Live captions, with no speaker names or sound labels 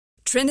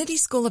Trinity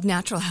School of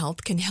Natural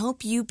Health can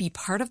help you be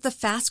part of the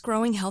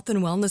fast-growing health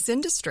and wellness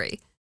industry.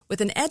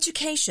 With an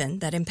education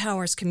that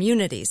empowers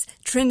communities,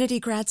 Trinity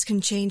grads can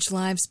change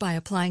lives by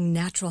applying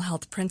natural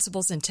health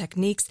principles and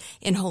techniques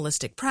in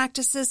holistic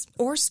practices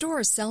or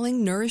stores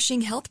selling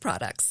nourishing health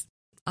products.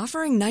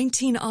 Offering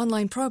 19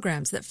 online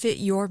programs that fit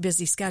your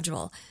busy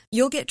schedule,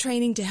 you'll get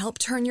training to help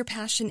turn your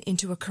passion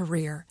into a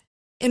career.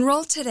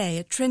 Enroll today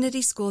at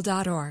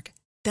trinityschool.org.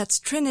 That's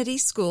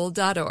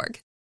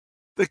trinityschool.org.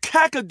 The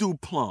Kakadu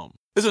plum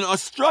is an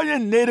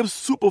Australian native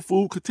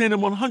superfood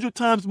containing 100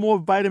 times more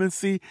vitamin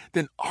C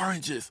than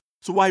oranges.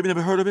 So why have you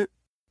never heard of it?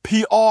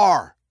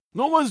 PR.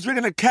 No one's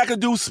drinking a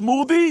Kakadu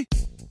smoothie?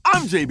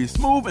 I'm JB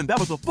Smoove, and that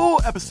was a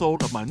full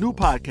episode of my new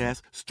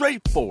podcast,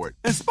 Straightforward,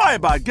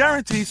 inspired by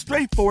guaranteed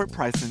straightforward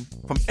pricing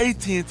from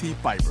AT&T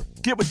Fiber.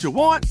 Get what you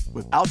want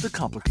without the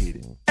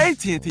complicated.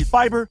 AT&T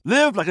Fiber,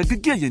 live like a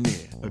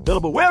gigillionaire.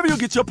 Available wherever you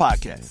get your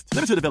podcasts.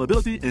 Limited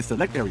availability in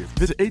select areas.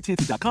 Visit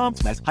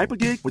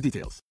AT&T.com/hypergig for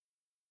details.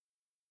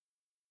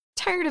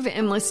 Tired of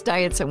endless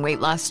diets and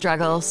weight loss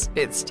struggles?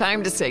 It's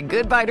time to say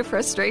goodbye to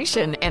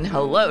frustration and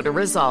hello to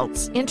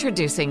results.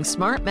 Introducing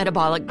Smart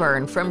Metabolic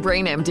Burn from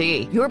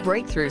BrainMD, your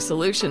breakthrough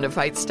solution to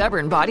fight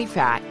stubborn body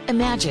fat.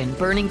 Imagine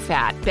burning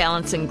fat,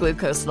 balancing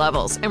glucose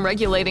levels, and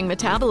regulating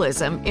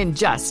metabolism in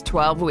just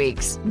 12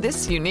 weeks.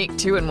 This unique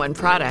 2-in-1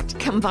 product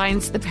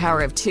combines the power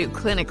of 2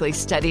 clinically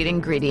studied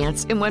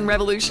ingredients in one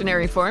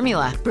revolutionary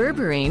formula.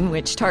 Berberine,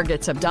 which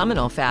targets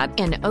abdominal fat,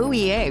 and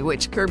OEA,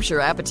 which curbs your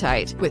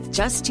appetite. With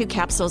just 2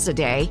 capsules a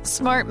day,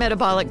 Smart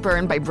Metabolic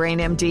Burn by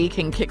BrainMD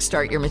can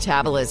kickstart your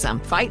metabolism,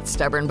 fight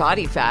stubborn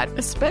body fat,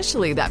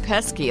 especially that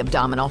pesky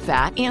abdominal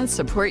fat, and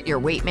support your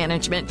weight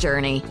management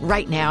journey.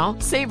 Right now,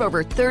 save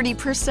over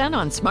 30%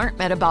 on Smart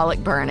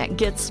Metabolic Burn at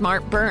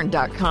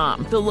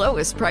GetSmartBurn.com. The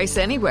lowest price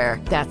anywhere.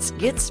 That's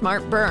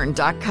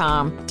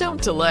GetSmartBurn.com.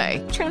 Don't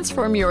delay.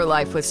 Transform your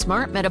life with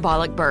Smart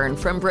Metabolic Burn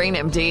from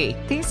BrainMD.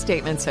 These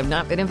statements have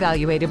not been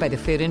evaluated by the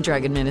Food and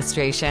Drug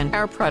Administration.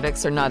 Our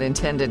products are not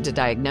intended to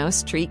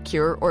diagnose, treat,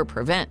 cure, or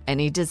prevent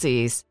any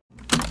disease.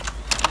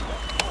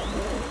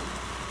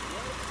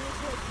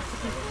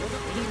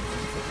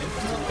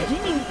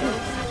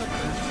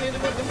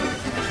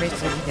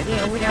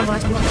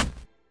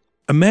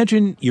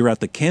 Imagine you're at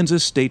the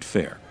Kansas State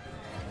Fair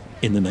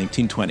in the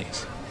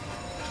 1920s.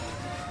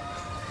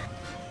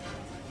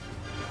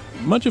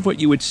 Much of what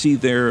you would see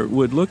there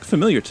would look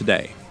familiar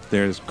today.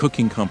 There's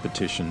cooking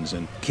competitions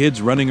and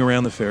kids running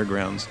around the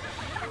fairgrounds.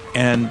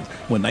 And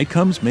when night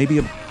comes, maybe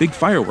a big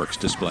fireworks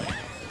display.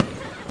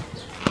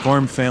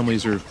 Farm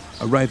families are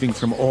arriving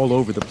from all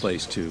over the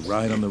place to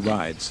ride on the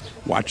rides,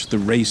 watch the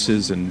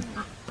races, and,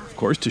 of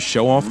course, to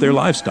show off their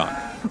livestock.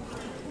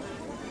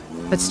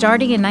 But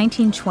starting in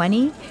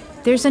 1920,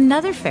 there's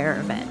another fair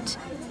event,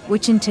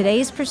 which in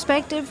today's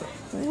perspective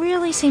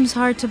really seems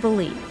hard to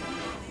believe.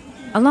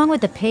 Along with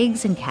the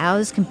pigs and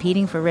cows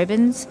competing for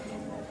ribbons,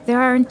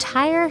 there are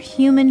entire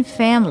human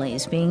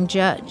families being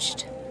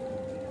judged.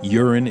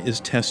 Urine is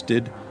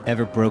tested.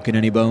 Ever broken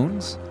any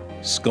bones?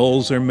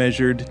 Skulls are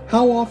measured.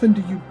 How often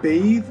do you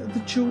bathe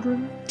the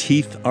children?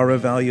 Teeth are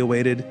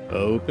evaluated.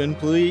 Open,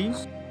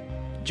 please.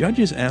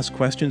 Judges ask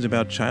questions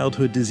about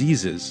childhood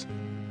diseases.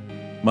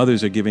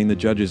 Mothers are giving the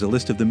judges a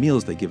list of the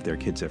meals they give their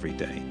kids every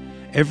day.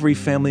 Every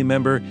family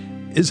member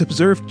is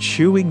observed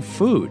chewing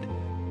food.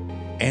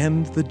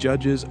 And the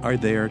judges are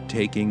there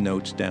taking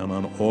notes down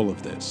on all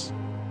of this.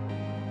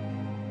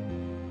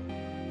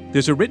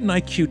 There's a written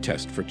IQ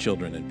test for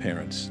children and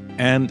parents.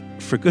 And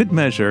for good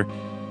measure,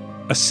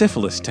 a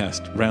syphilis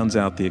test rounds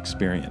out the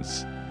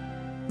experience.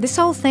 This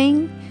whole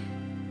thing,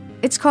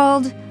 it's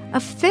called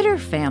a Fitter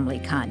Family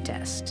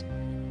Contest.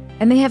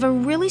 And they have a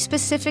really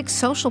specific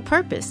social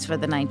purpose for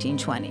the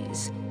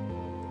 1920s.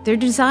 They're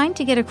designed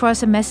to get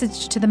across a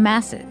message to the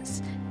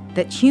masses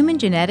that human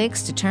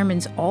genetics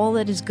determines all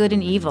that is good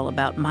and evil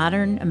about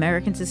modern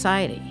American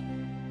society.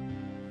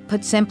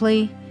 Put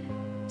simply,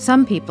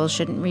 some people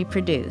shouldn't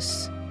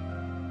reproduce.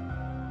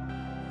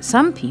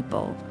 Some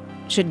people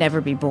should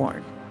never be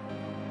born.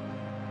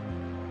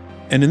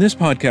 And in this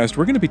podcast,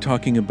 we're going to be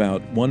talking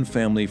about one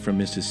family from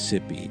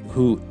Mississippi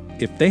who,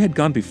 if they had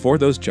gone before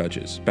those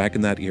judges back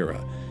in that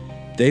era,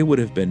 they would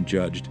have been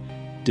judged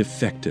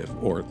defective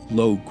or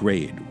low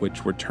grade,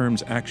 which were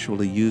terms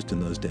actually used in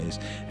those days,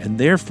 and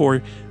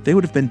therefore they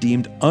would have been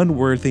deemed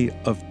unworthy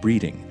of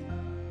breeding.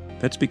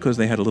 That's because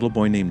they had a little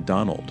boy named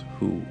Donald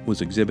who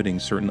was exhibiting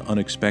certain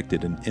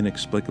unexpected and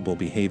inexplicable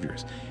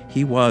behaviors.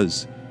 He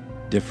was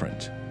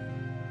different.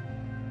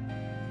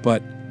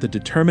 But the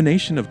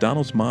determination of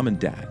Donald's mom and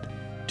dad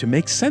to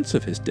make sense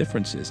of his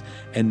differences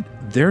and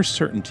their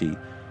certainty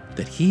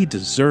that he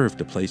deserved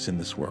a place in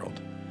this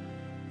world,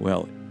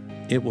 well,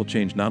 it will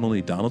change not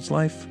only Donald's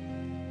life,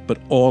 but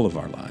all of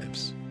our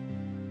lives.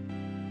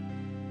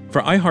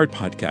 For iHeart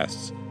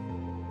Podcasts,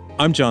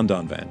 I'm John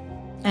Donvan.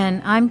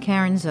 And I'm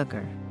Karen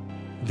Zucker.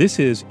 This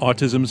is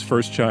Autism's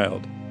First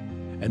Child,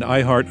 an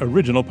iHeart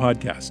original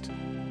podcast.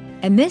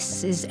 And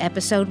this is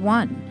Episode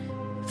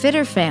 1,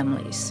 Fitter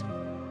Families.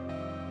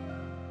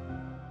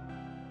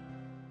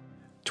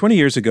 20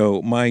 years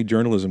ago, my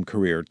journalism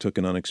career took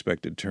an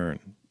unexpected turn.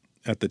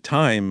 At the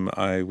time,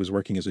 I was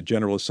working as a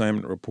general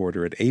assignment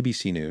reporter at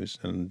ABC News,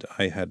 and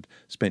I had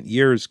spent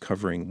years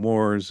covering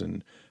wars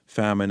and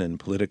famine and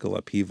political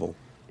upheaval.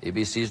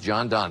 ABC's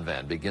John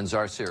Donvan begins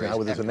our series. Now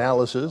with his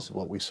analysis of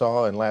what we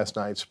saw in last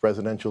night's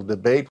presidential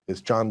debate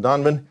is John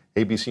Donvan,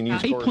 ABC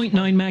News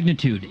 8.9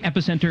 magnitude,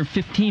 epicenter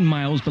 15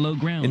 miles below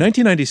ground. In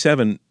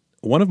 1997,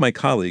 one of my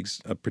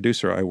colleagues, a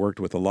producer I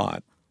worked with a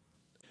lot,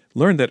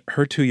 learned that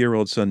her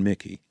 2-year-old son,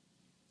 Mickey,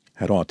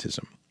 had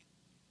autism.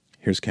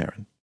 Here's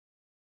Karen.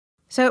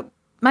 So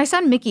my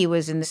son Mickey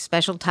was in the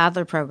special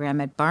toddler program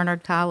at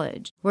Barnard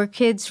College, where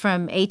kids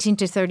from 18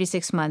 to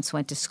 36 months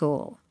went to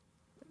school.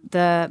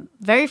 The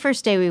very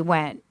first day we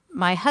went,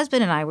 my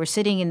husband and I were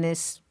sitting in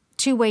this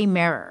two-way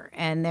mirror,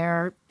 and there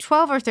are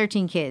 12 or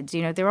 13 kids.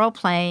 You know, they're all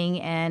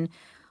playing, and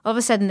all of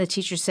a sudden the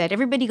teacher said,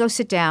 everybody go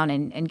sit down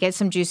and get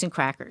some juice and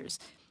crackers.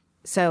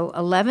 So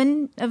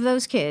 11 of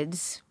those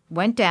kids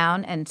went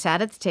down and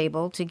sat at the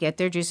table to get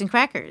their juice and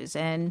crackers,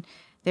 and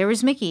there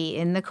was Mickey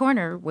in the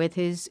corner with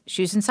his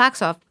shoes and socks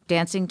off,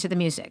 dancing to the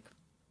music.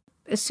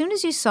 As soon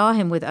as you saw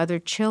him with other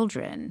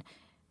children,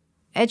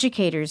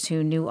 educators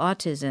who knew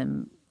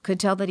autism could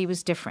tell that he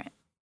was different.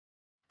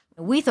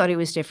 We thought he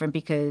was different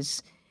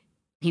because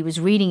he was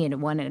reading it at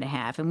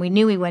 1.5, and we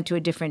knew he went to a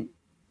different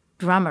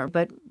drummer,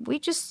 but we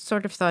just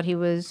sort of thought he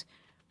was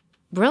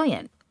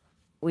brilliant.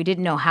 We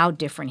didn't know how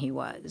different he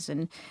was,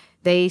 and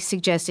they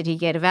suggested he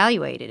get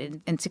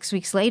evaluated, and 6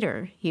 weeks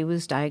later, he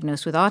was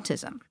diagnosed with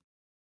autism.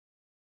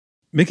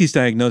 Mickey's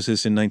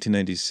diagnosis in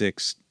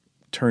 1996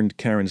 turned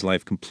Karen's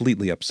life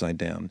completely upside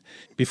down.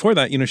 Before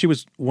that, she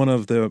was one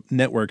of the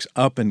network's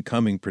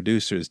up-and-coming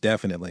producers,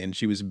 definitely, and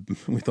she was,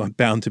 we thought,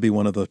 bound to be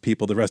one of the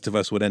people the rest of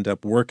us would end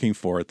up working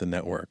for at the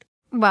network.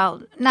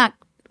 Well, not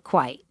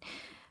quite.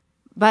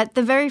 But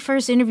the very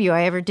first interview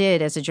I ever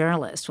did as a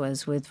journalist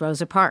was with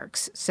Rosa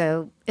Parks.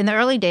 So in the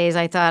early days,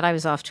 I thought I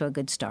was off to a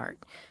good start.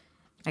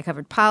 I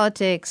covered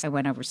politics. I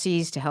went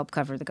overseas to help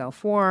cover the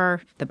Gulf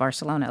War, the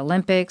Barcelona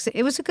Olympics.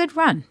 It was a good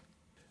run.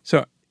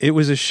 So it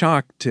was a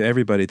shock to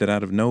everybody that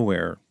out of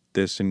nowhere,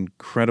 this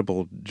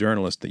incredible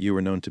journalist that you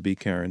were known to be,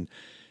 Karen,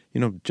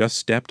 just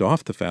stepped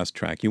off the fast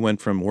track. You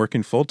went from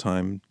working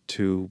full-time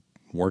to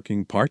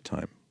working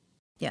part-time.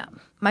 Yeah.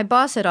 My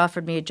boss had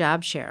offered me a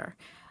job share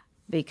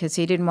because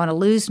he didn't want to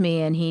lose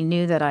me, and he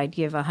knew that I'd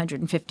give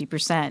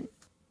 150%.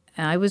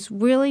 And I was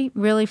really,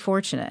 really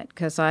fortunate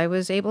because I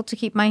was able to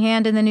keep my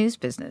hand in the news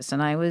business.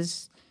 And I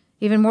was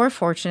even more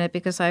fortunate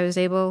because I was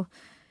able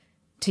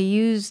to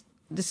use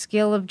the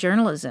skill of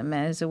journalism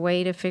as a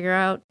way to figure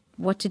out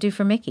what to do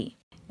for Mickey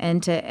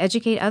and to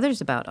educate others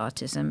about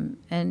autism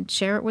and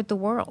share it with the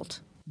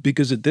world.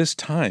 Because at this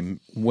time,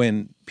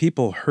 when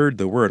people heard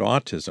the word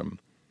autism,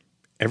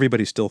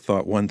 everybody still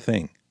thought one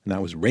thing, and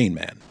that was Rain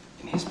Man.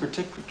 In his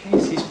particular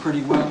case, he's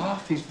pretty well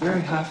off. He's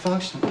very high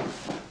functioning.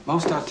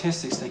 Most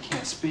autistics, they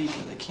can't speak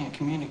or they can't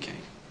communicate.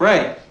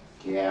 Ray.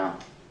 Yeah.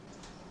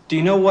 Do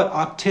you know what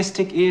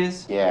autistic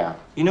is? Yeah.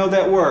 You know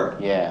that word?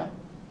 Yeah.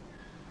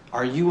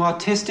 Are you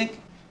autistic?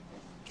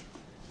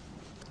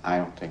 I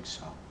don't think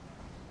so.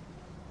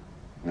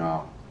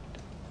 No.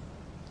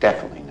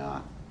 Definitely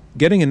not.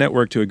 Getting a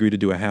network to agree to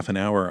do a half an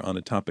hour on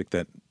a topic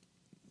that,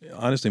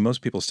 honestly,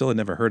 most people still had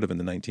never heard of in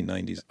the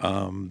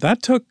 1990s,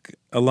 that took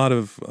a lot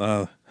of,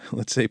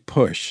 let's say,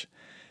 push.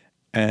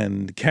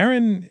 And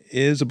Karen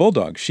is a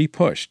bulldog. She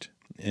pushed,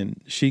 and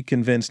she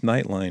convinced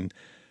Nightline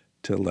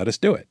to let us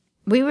do it.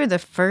 We were the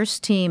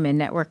first team in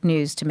network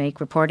news to make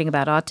reporting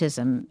about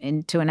autism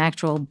into an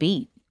actual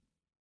beat.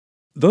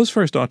 Those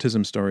first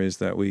autism stories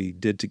that we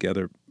did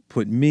together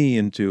put me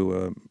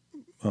into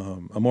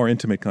a more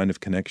intimate kind of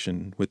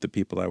connection with the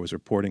people I was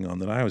reporting on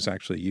that I was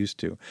actually used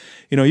to.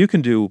 You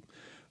can do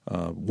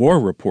war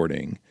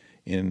reporting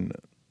in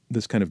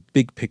this kind of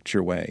big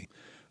picture way.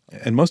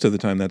 And most of the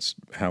time that's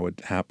how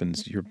it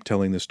happens. You're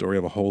telling the story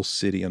of a whole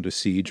city under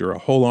siege or a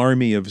whole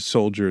army of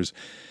soldiers.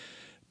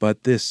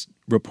 But this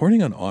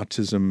reporting on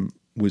autism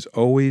was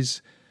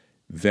always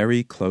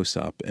very close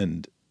up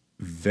and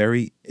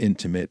very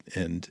intimate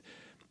and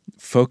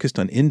focused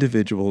on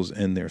individuals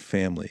and their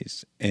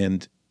families.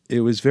 And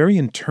it was very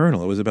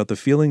internal. It was about the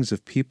feelings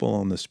of people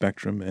on the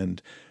spectrum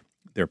and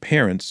their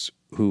parents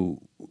who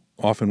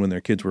often when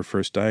their kids were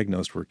first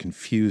diagnosed were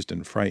confused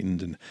and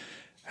frightened and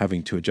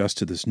having to adjust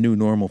to this new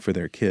normal for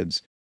their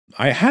kids.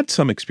 I had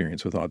some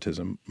experience with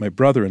autism. My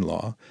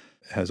brother-in-law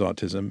has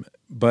autism,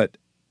 but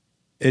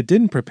it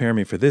didn't prepare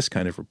me for this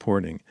kind of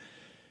reporting.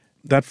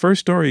 That first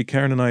story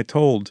Karen and I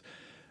told,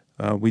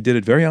 we did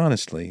it very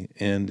honestly,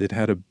 and it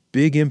had a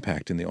big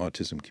impact in the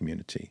autism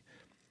community.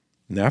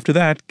 And after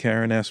that,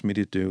 Karen asked me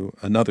to do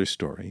another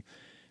story,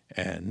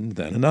 and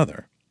then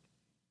another.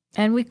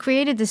 And we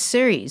created this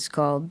series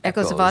called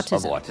Echoes of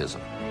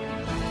Autism.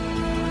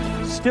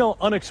 Still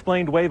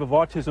unexplained wave of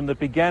autism that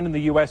began in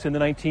the U.S. in the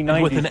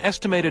 1990s. With an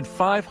estimated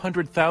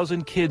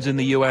 500,000 kids in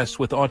the U.S.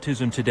 with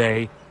autism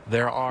today,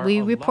 there are...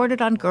 We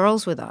reported on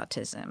girls with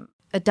autism,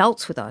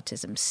 adults with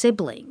autism,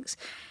 siblings,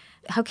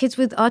 how kids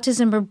with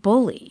autism are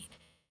bullied.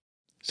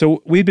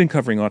 So we've been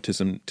covering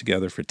autism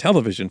together for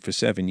television for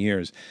 7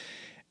 years.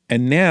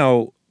 And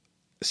now,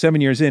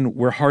 7 years in,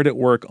 we're hard at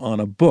work on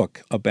a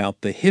book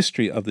about the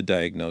history of the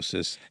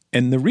diagnosis.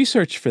 And the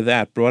research for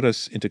that brought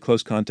us into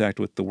close contact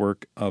with the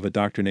work of a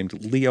doctor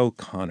named Leo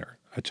Kanner,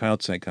 a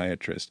child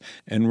psychiatrist.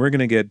 And we're going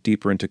to get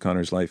deeper into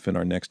Kanner's life in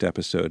our next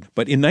episode.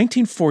 But in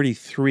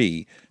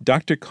 1943,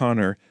 Dr.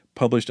 Kanner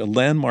published a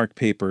landmark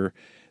paper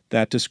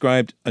that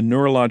described a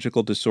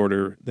neurological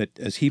disorder that,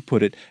 as he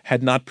put it,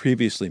 had not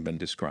previously been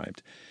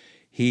described.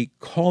 He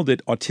called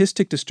it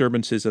autistic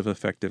disturbances of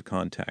affective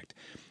contact.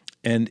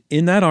 And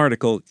in that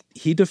article,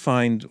 he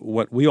defined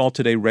what we all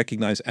today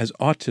recognize as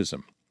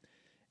autism.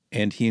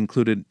 And he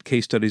included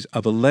case studies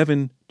of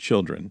 11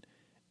 children.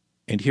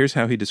 And here's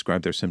how he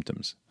described their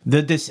symptoms.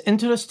 The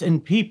disinterest in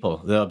people,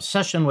 the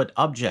obsession with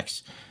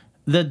objects,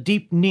 the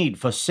deep need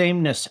for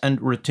sameness and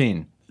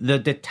routine, the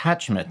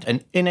detachment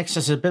and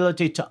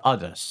inaccessibility to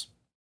others.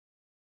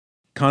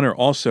 Kanner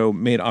also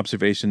made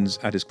observations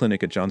at his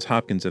clinic at Johns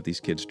Hopkins of these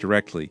kids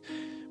directly.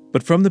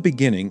 But from the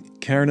beginning,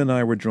 Karen and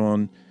I were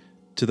drawn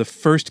to the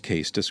first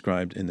case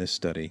described in this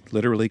study,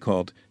 literally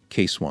called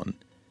Case 1,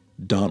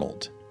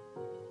 Donald.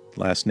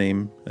 Last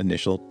name,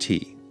 initial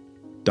T.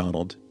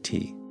 Donald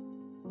T.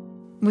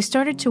 We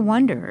started to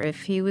wonder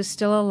if he was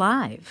still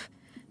alive.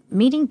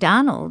 Meeting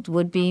Donald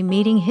would be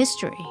meeting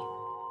history.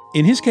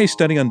 In his case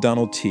study on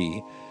Donald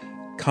T.,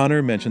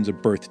 Kanner mentions a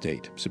birth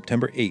date,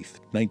 September 8th,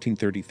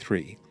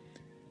 1933.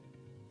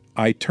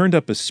 I turned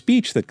up a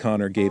speech that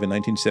Kanner gave in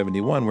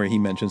 1971 where he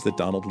mentions that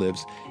Donald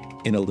lives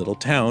in a little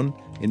town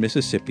in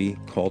Mississippi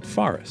called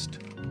Forest.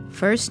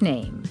 First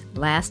name,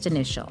 last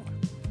initial,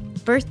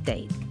 birth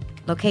date,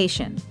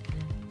 location.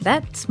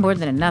 That's more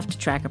than enough to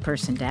track a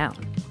person down.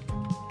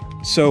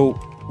 So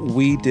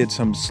we did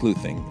some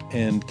sleuthing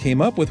and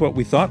came up with what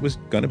we thought was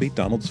going to be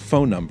Donald's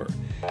phone number.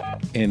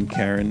 And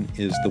Karen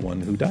is the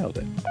one who dialed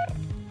it.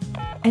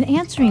 An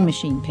answering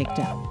machine picked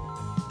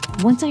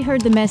up. Once I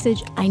heard the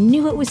message, I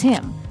knew it was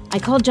him. I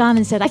called John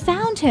and said, I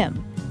found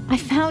him. I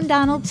found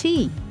Donald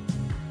T.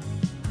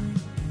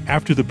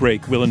 After the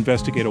break, we'll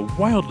investigate a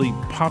wildly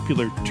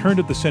popular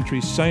turn-of-the-century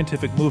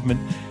scientific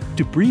movement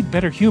to breed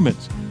better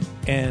humans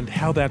and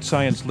how that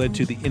science led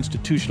to the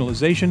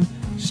institutionalization,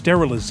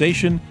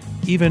 sterilization,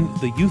 even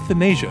the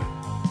euthanasia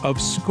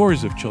of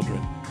scores of children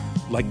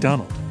like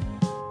Donald.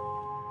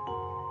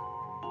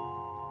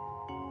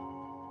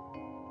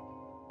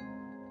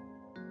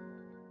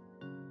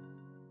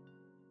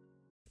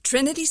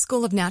 Trinity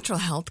School of Natural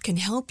Health can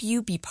help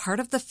you be part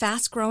of the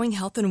fast-growing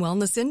health and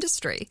wellness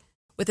industry.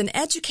 With an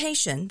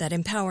education that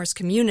empowers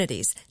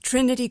communities,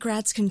 Trinity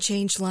grads can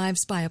change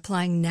lives by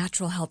applying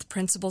natural health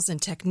principles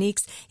and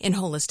techniques in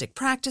holistic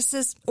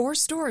practices or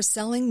stores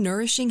selling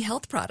nourishing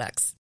health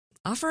products.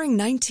 Offering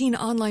 19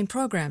 online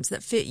programs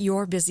that fit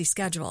your busy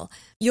schedule,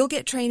 you'll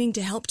get training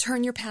to help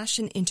turn your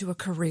passion into a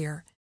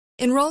career.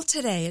 Enroll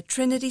today at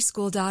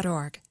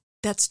trinityschool.org.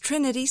 That's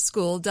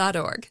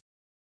trinityschool.org.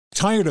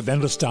 Tired of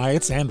endless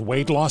diets and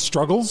weight loss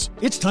struggles?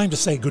 It's time to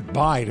say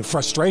goodbye to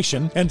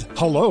frustration and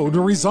hello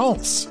to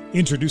results.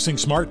 Introducing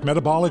Smart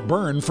Metabolic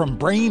Burn from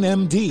Brain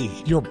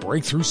MD, your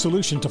breakthrough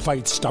solution to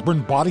fight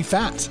stubborn body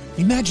fat.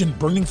 Imagine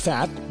burning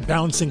fat,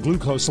 balancing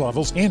glucose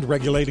levels, and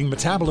regulating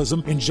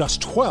metabolism in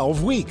just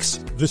 12 weeks.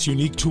 This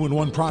unique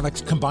 2-in-1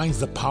 product combines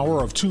the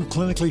power of 2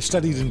 clinically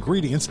studied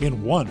ingredients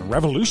in one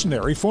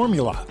revolutionary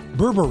formula.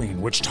 Berberine,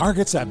 which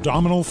targets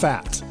abdominal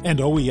fat, and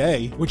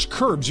OEA, which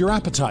curbs your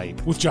appetite.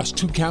 With just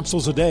 2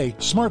 capsules a day,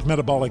 Smart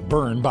Metabolic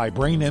Burn by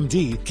Brain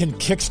MD can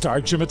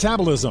kickstart your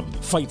metabolism,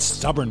 fight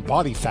stubborn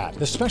body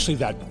fat, especially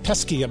that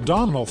pesky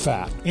abdominal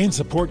fat, and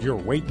support your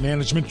weight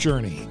management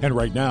journey. And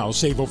right now,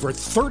 save over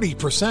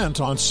 30%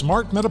 on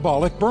Smart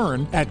Metabolic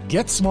Burn at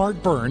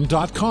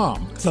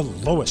GetSmartBurn.com. The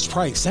lowest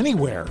price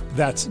anywhere.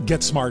 That's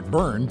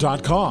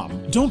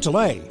GetSmartBurn.com. Don't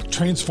delay.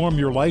 Transform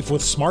your life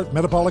with Smart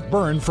Metabolic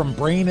Burn from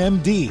Brain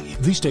MD.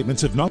 These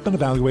statements have not been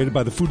evaluated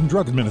by the Food and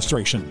Drug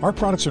Administration. Our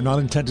products are not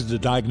intended to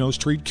diagnose,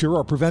 treat, cure,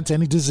 or prevent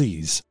any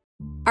disease.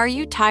 Are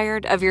you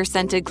tired of your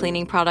scented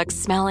cleaning products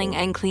smelling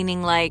and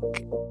cleaning like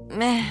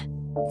meh?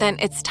 Then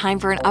it's time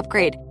for an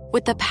upgrade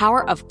with the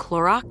power of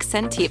Clorox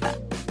Scentiva.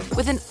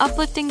 With an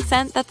uplifting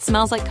scent that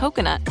smells like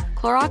coconut,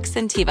 Clorox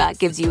Scentiva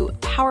gives you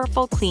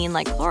powerful clean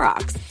like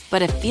Clorox,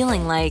 but a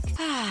feeling like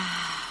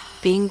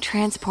being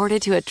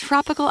transported to a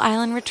tropical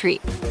island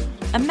retreat.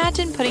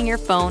 Imagine putting your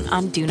phone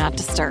on Do Not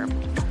Disturb,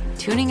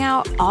 tuning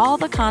out all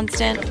the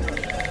constant,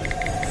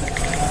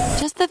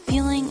 just the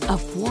feeling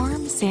of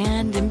warm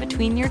sand in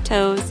between your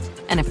toes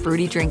and a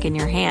fruity drink in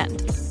your hand.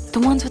 The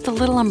ones with the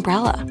little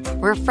umbrella.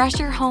 Refresh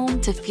your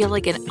home to feel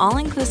like an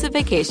all-inclusive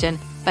vacation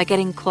by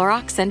getting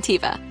Clorox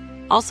Scentiva.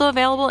 Also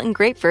available in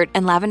grapefruit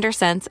and lavender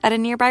scents at a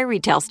nearby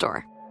retail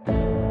store.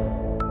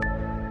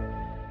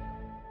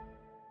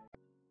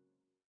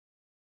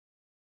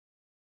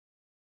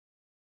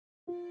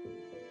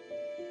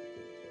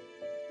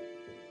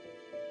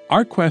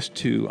 Our quest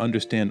to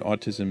understand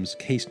autism's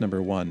case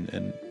number 1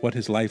 and what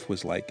his life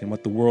was like and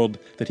what the world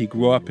that he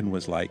grew up in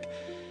was like,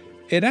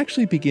 it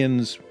actually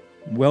begins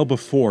well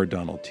before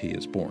Donald T.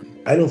 is born.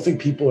 I don't think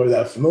people are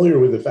that familiar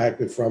with the fact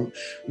that from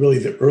really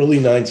the early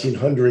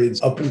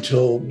 1900s up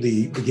until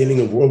the beginning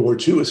of World War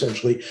II,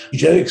 essentially,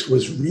 eugenics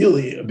was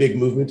really a big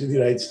movement in the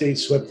United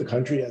States, swept the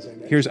country, as I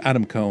mentioned. Here's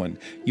Adam Cohen,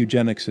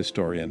 eugenics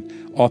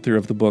historian, author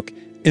of the book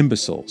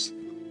Imbeciles.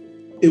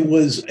 It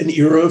was an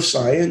era of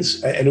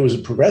science, and it was a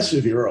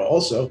progressive era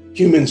also.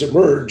 Humans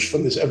emerged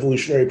from this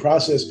evolutionary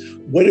process.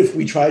 What if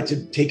we tried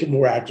to take a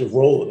more active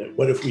role in it?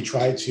 What if we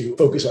tried to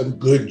focus on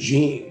good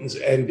genes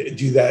and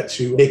do that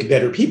to make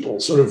better people,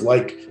 sort of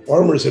like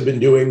farmers have been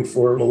doing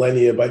for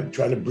millennia by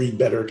trying to breed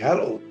better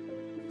cattle?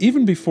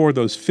 Even before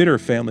those fitter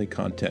family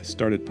contests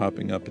started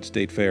popping up at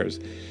state fairs,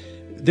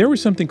 there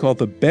was something called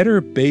the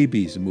Better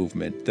Babies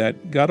movement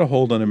that got a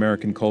hold on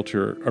American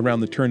culture around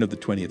the turn of the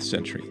 20th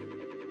century.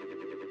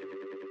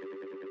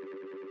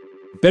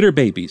 Better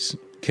Babies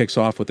kicks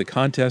off with a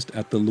contest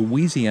at the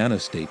Louisiana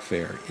State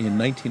Fair in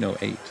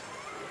 1908.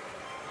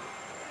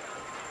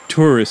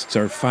 Tourists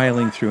are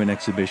filing through an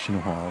exhibition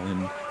hall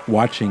and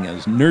watching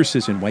as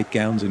nurses in white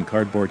gowns and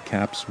cardboard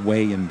caps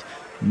weigh and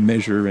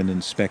measure and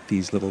inspect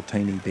these little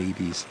tiny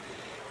babies.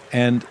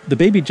 And the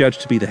baby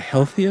judged to be the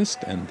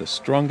healthiest and the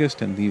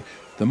strongest and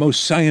the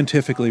most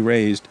scientifically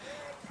raised,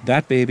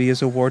 that baby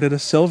is awarded a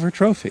silver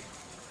trophy.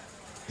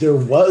 There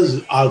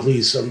was,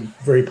 oddly, some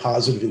very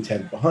positive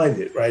intent behind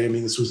it, right? I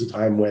mean, this was a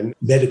time when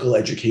medical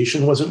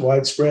education wasn't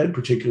widespread,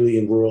 particularly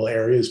in rural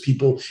areas.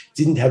 People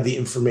didn't have the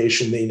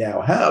information they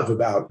now have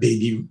about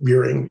baby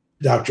rearing.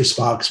 Dr.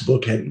 Spock's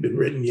book hadn't been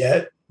written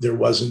yet. There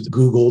wasn't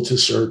Google to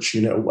search,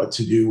 what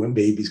to do when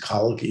babies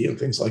colicky and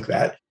things like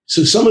that.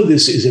 So some of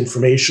this is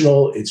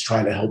informational. It's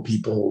trying to help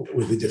people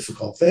with the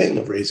difficult thing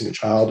of raising a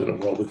child in a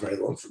world with very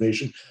little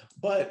information.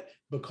 But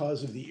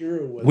because of the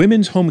era...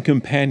 Women's Home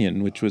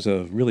Companion, which was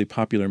a really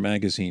popular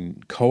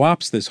magazine,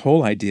 co-opts this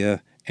whole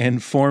idea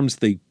and forms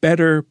the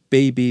Better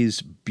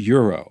Babies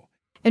Bureau.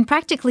 In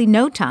practically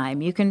no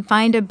time, you can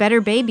find a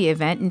Better Baby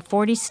event in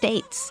 40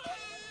 states.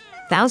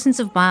 Thousands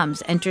of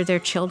moms enter their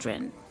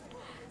children.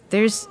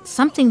 There's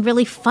something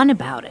really fun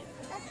about it.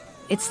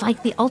 It's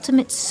like the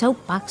ultimate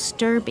soapbox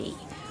derby.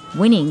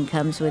 Winning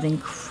comes with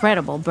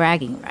incredible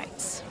bragging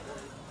rights.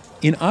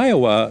 In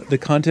Iowa, the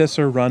contests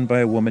are run by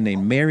a woman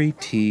named Mary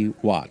T.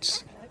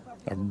 Watts,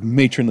 a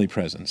matronly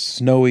presence,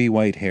 snowy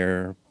white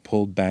hair,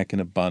 pulled back in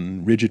a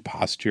bun, rigid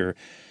posture.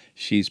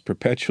 She's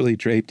perpetually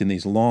draped in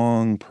these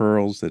long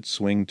pearls that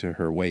swing to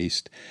her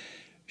waist.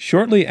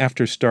 Shortly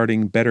after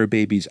starting Better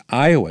Babies'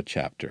 Iowa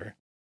chapter,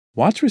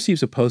 Watts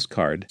receives a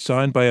postcard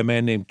signed by a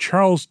man named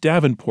Charles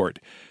Davenport,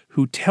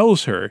 who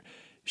tells her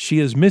she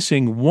is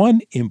missing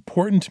one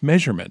important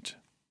measurement.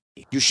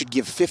 You should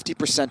give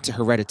 50% to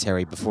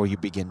hereditary before you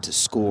begin to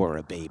score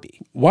a baby.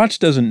 Watts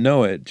doesn't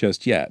know it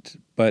just yet,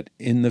 but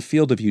in the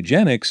field of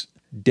eugenics,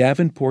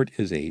 Davenport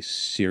is a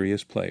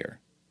serious player.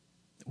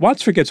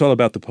 Watts forgets all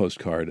about the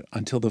postcard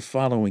until the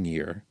following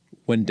year,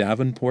 when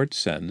Davenport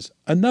sends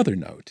another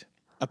note.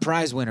 A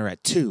prize winner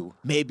at 2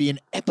 may be an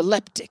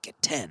epileptic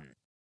at 10.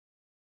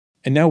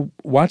 And now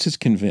Watts is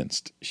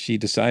convinced. She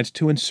decides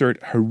to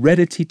insert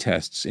heredity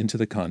tests into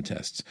the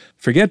contests.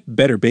 Forget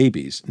Better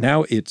Babies.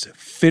 Now it's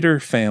Fitter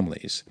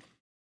Families.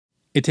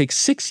 It takes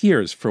 6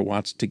 years for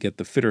Watts to get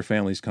the Fitter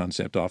Families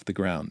concept off the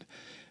ground.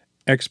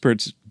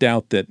 Experts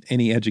doubt that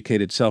any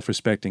educated,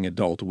 self-respecting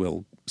adult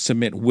will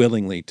submit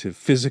willingly to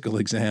physical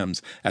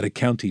exams at a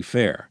county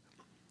fair.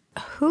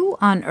 Who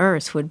on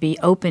earth would be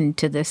open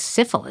to the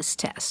syphilis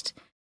test?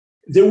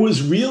 There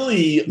was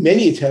really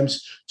many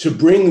attempts to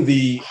bring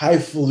the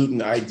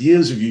highfalutin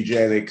ideas of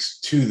eugenics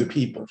to the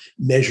people,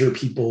 measure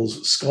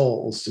people's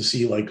skulls to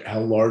see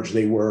how large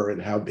they were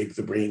and how big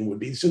the brain would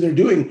be. So they're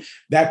doing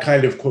that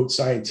kind of, quote,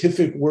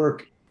 scientific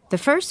work. The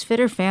first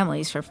Fitter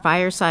Families for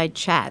Fireside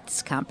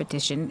Chats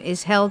competition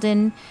is held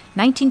in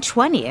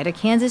 1920 at a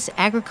Kansas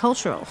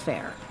agricultural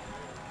fair.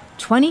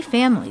 20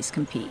 families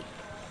compete.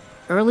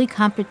 Early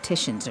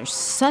competitions are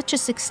such a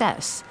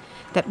success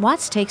that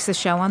Watts takes the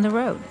show on the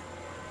road.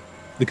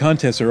 The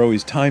contests are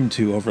always timed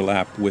to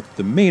overlap with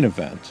the main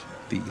event,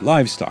 the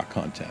livestock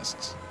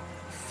contests.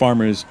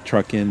 Farmers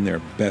truck in their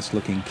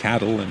best-looking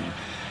cattle and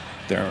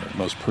their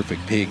most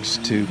perfect pigs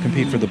to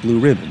compete for the blue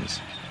ribbons.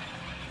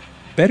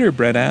 Better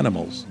bred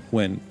animals,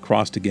 when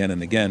crossed again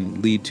and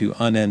again, lead to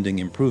unending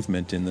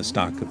improvement in the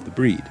stock of the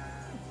breed.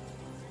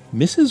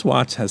 Mrs.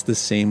 Watts has the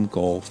same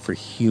goal for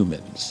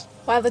humans.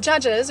 While the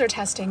judges are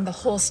testing the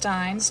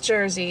Holsteins,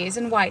 Jerseys,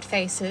 and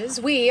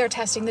Whitefaces, we are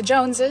testing the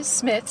Joneses,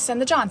 Smiths,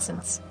 and the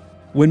Johnsons.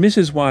 When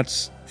Mrs.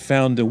 Watts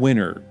found a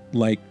winner,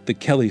 like the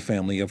Kelly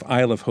family of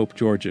Isle of Hope,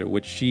 Georgia,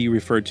 which she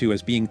referred to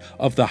as being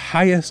of the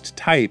highest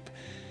type,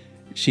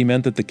 she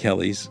meant that the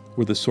Kellys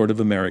were the sort of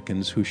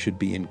Americans who should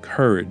be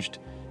encouraged,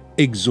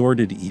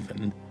 exhorted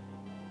even,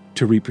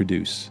 to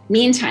reproduce.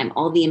 Meantime,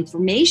 all the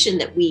information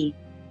that we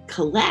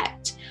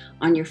collect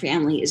on your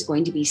family is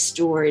going to be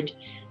stored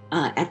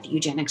at the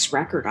Eugenics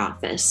Record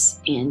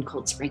Office in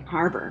Cold Spring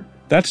Harbor.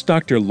 That's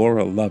Dr.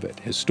 Laura Lovett,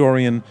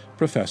 historian,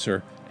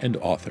 professor, and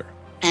author.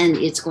 And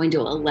it's going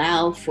to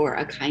allow for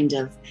a kind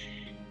of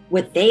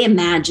what they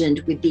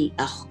imagined would be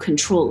a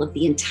control of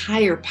the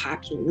entire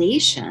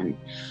population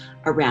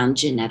around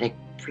genetic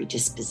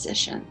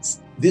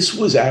predispositions. This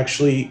was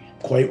actually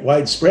quite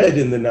widespread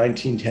in the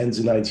 1910s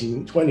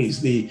and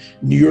 1920s. The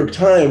New York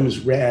Times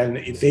ran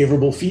a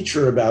favorable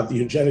feature about the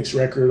Eugenics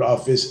Record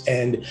Office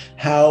and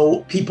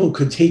how people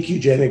could take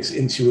eugenics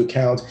into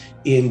account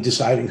in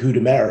deciding who to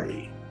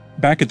marry.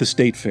 Back at the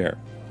State Fair,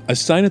 a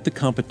sign at the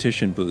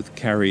competition booth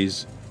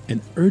carries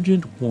an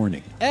urgent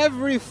warning.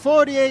 Every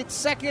 48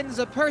 seconds,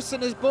 a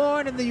person is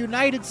born in the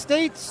United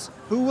States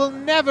who will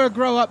never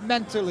grow up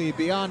mentally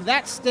beyond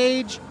that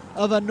stage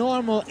of a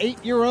normal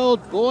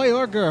 8-year-old boy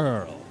or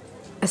girl.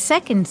 A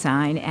second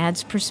sign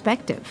adds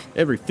perspective.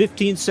 Every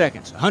 15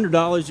 seconds,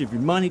 $100 of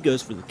your money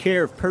goes for the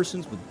care of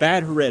persons with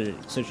bad heredity,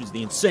 such as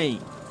the insane,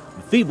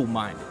 the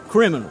feeble-minded,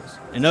 criminals,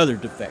 and other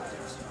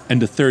defectives.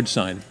 And a third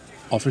sign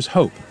offers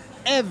hope.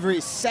 Every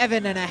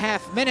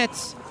 7.5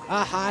 minutes,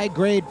 a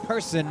high-grade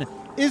person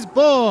is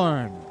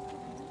born.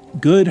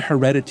 Good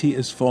heredity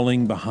is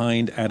falling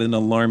behind at an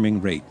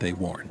alarming rate, they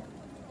warn.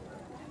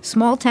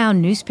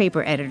 Small-town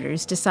newspaper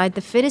editors decide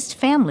the fittest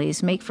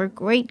families make for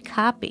great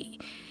copy,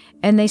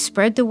 and they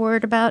spread the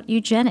word about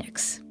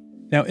eugenics.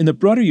 Now, in the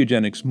broader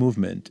eugenics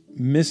movement,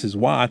 Mrs.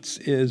 Watts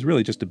is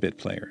really just a bit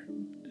player.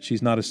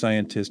 She's not a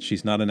scientist,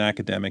 she's not an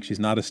academic, she's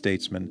not a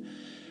statesman.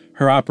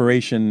 Her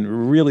operation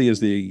really is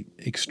the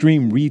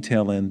extreme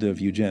retail end of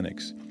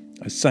eugenics,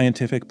 a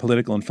scientific,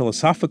 political, and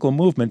philosophical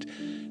movement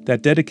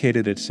that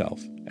dedicated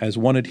itself, as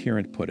one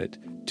adherent put it,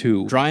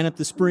 to drying up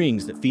the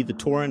springs that feed the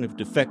torrent of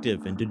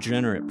defective and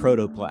degenerate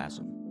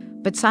protoplasm.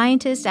 But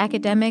scientists,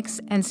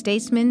 academics, and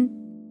statesmen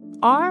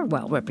are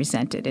well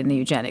represented in the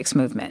eugenics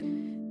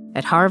movement,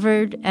 at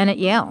Harvard and at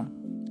Yale.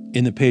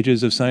 In the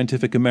pages of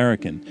Scientific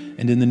American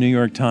and in the New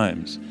York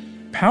Times,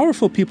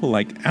 powerful people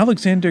like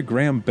Alexander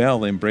Graham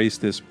Bell embrace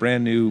this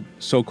brand new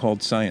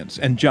so-called science,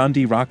 and John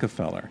D.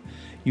 Rockefeller.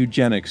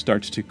 Eugenics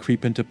starts to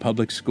creep into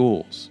public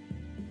schools.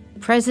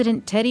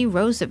 President Teddy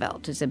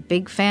Roosevelt is a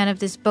big fan of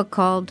this book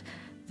called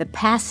The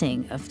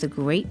Passing of the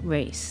Great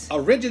Race. A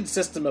rigid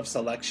system of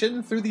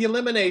selection through the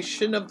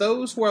elimination of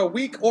those who are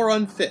weak or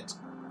unfit.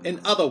 In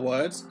other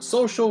words,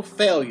 social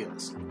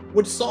failures,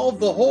 would solve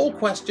the whole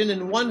question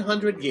in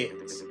 100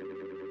 years.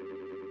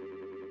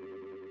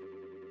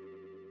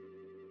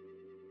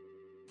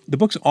 The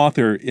book's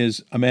author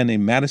is a man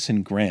named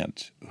Madison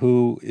Grant,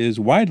 who is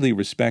widely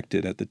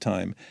respected at the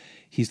time.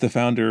 He's the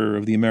founder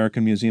of the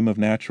American Museum of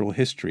Natural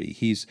History.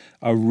 He's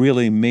a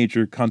really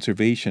major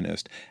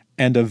conservationist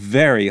and a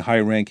very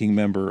high-ranking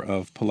member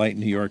of polite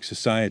New York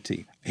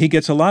society. He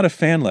gets a lot of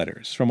fan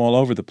letters from all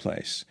over the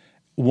place.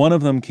 One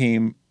of them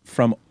came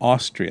from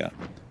Austria,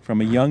 from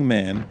a young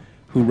man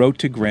who wrote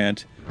to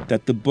Grant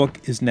that the book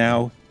is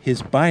now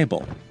his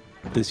Bible.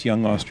 This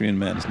young Austrian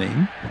man's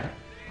name?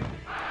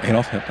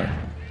 Adolf Hitler.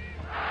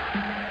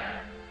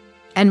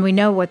 And we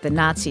know what the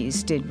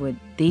Nazis did with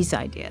these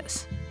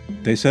ideas.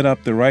 They set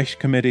up the Reich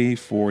Committee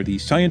for the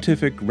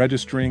Scientific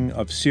Registering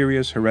of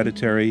Serious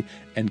Hereditary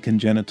and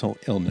Congenital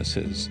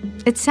Illnesses.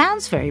 It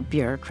sounds very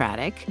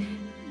bureaucratic,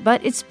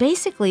 but it's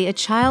basically a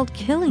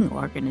child-killing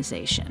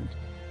organization.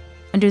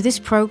 Under this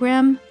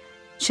program,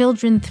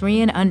 children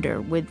 3 and under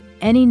with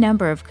any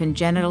number of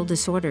congenital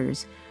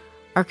disorders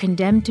are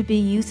condemned to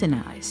be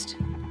euthanized.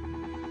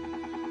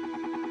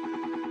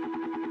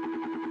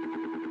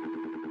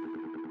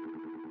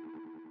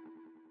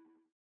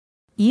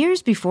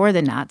 Years before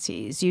the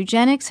Nazis,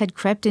 eugenics had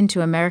crept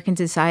into American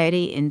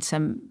society in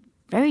some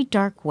very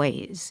dark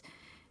ways.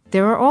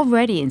 There were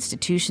already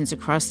institutions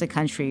across the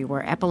country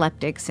where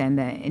epileptics and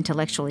the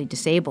intellectually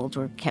disabled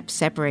were kept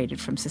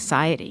separated from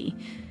society.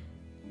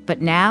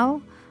 But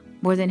now,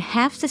 more than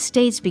half the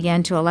states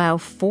began to allow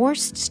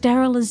forced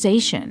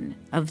sterilization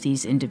of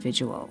these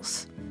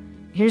individuals.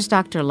 Here's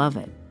Dr.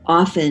 Lovett.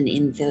 Often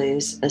in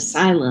those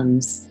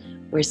asylums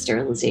where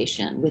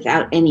sterilization,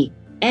 without any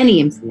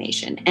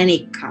information,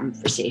 any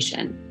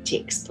conversation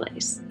takes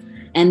place.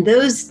 And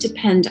those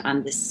depend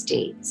on the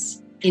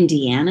states.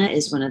 Indiana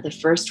is one of the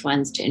first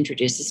ones to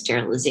introduce a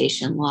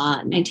sterilization law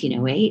in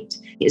 1908.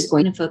 It is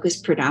going to focus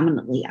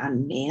predominantly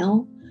on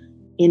male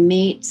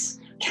inmates.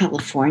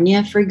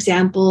 California, for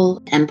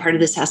example, and part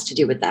of this has to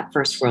do with that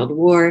First World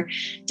War,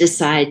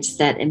 decides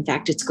that, in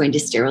fact, it's going to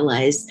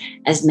sterilize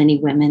as many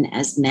women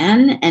as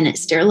men, and it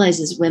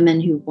sterilizes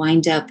women who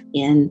wind up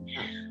in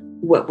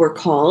what were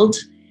called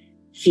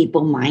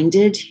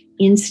feeble-minded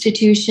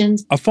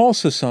institutions. A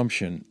false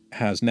assumption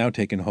has now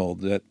taken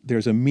hold that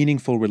there's a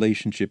meaningful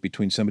relationship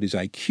between somebody's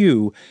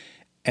IQ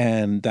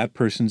and that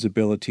person's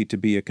ability to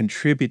be a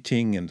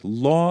contributing and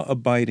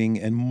law-abiding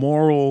and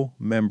moral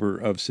member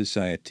of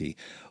society.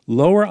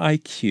 Lower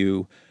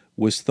IQ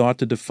was thought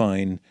to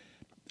define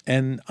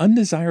an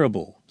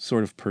undesirable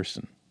sort of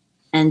person.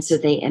 And so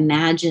they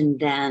imagined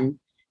then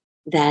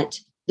that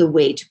the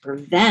way to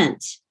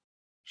prevent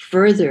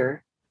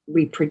further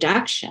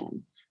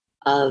reproduction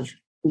of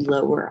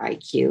lower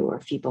IQ or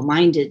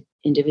feeble-minded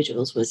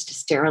individuals was to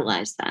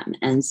sterilize them.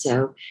 And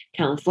so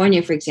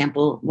California, for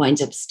example,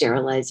 winds up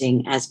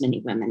sterilizing as many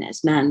women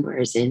as men,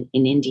 whereas in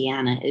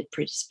Indiana,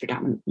 it's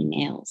predominantly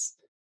males.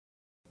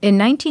 In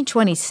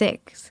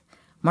 1926,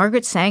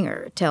 Margaret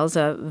Sanger tells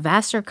a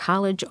Vassar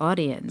College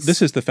audience.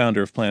 This is the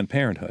founder of Planned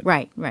Parenthood.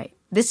 Right.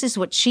 This is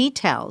what she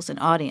tells an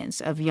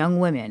audience of young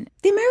women.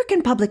 The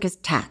American public is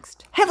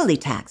taxed, heavily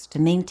taxed, to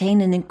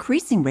maintain an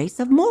increasing race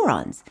of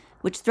morons,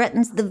 which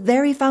threatens the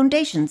very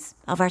foundations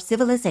of our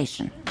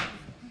civilization.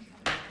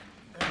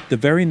 The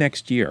very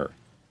next year,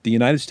 the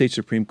United States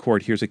Supreme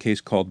Court hears a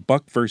case called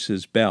Buck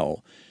versus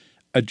Bell,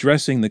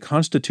 addressing the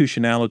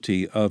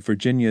constitutionality of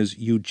Virginia's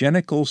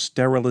Eugenical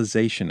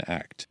Sterilization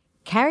Act.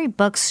 Carrie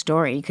Buck's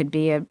story could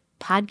be a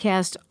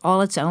podcast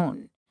all its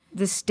own.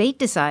 The state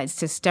decides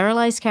to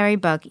sterilize Carrie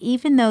Buck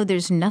even though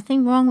there's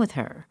nothing wrong with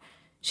her.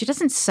 She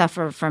doesn't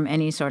suffer from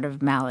any sort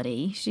of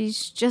malady.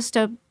 She's just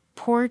a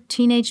poor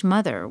teenage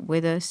mother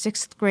with a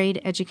 6th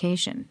grade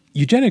education.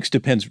 Eugenics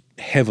depends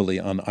heavily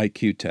on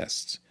IQ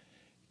tests.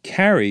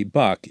 Carrie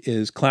Buck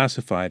is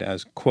classified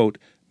as, quote,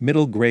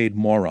 middle grade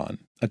moron,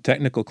 a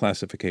technical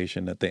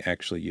classification that they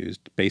actually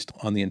used based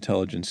on the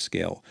intelligence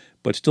scale,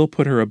 but still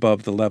put her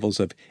above the levels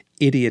of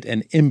idiot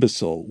and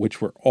imbecile,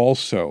 which were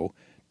also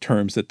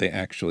terms that they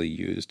actually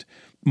used.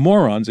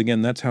 Morons,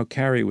 again, that's how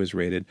Carrie was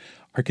rated,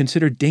 are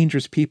considered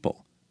dangerous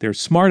people. They're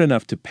smart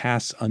enough to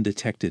pass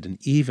undetected and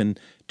even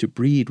to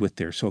breed with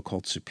their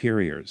so-called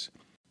superiors.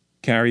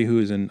 Carrie, who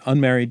is an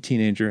unmarried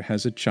teenager,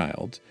 has a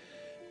child,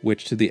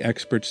 which to the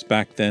experts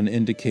back then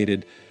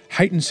indicated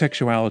heightened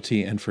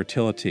sexuality and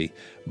fertility,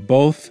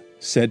 both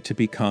said to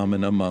be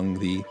common among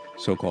the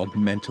so-called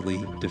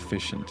mentally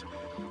deficient.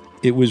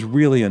 It was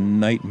really a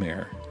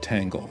nightmare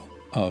tangle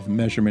of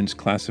measurements,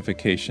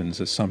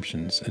 classifications,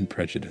 assumptions, and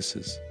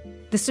prejudices.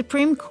 The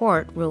Supreme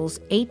Court rules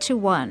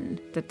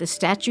 8-1 that the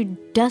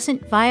statute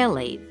doesn't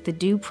violate the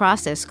due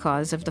process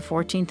clause of the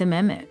 14th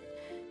Amendment.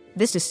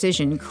 This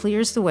decision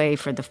clears the way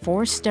for the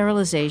forced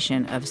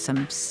sterilization of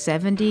some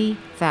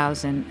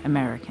 70,000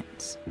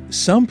 Americans.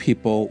 Some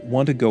people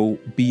want to go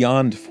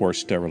beyond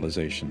forced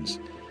sterilizations.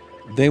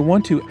 They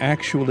want to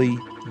actually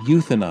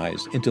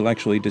euthanize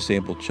intellectually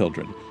disabled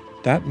children.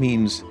 That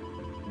means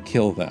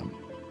kill them.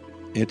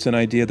 It's an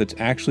idea that's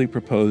actually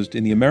proposed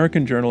in the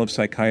American Journal of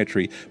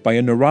Psychiatry by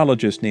a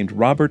neurologist named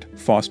Robert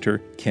Foster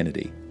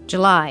Kennedy.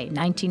 July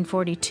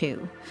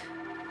 1942.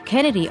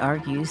 Kennedy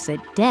argues that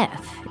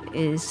death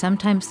is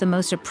sometimes the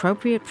most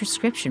appropriate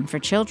prescription for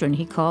children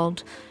he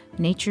called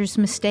nature's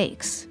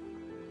mistakes.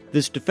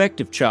 This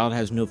defective child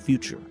has no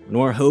future,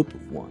 nor hope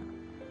of one.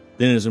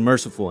 Then it is a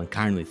merciful and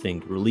kindly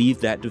thing to relieve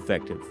that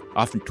defective,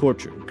 often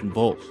tortured and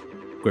convulsed,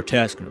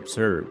 grotesque and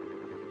absurd,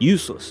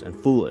 useless and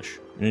foolish,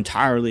 and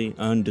entirely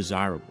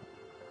undesirable,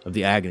 of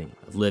the agony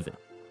of living.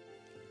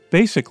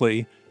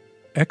 Basically,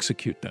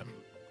 execute them.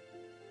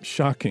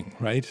 Shocking,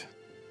 right?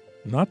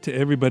 Not to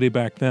everybody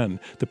back then.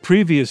 The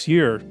previous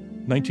year,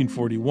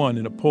 1941,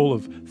 in a poll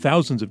of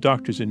thousands of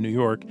doctors in New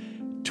York,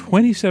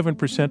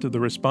 27% of the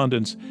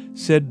respondents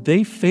said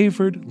they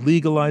favored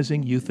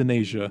legalizing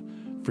euthanasia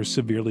for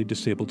severely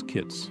disabled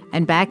kids.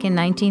 And back in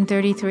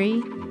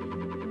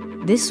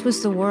 1933, this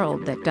was the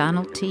world that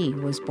Donald T.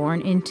 was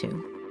born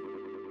into.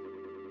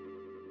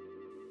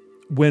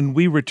 When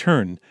we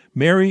return,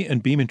 Mary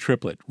and Beeman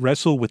Triplett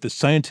wrestle with the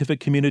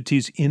scientific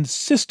community's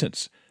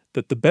insistence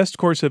that the best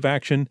course of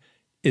action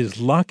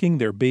is locking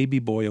their baby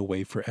boy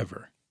away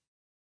forever.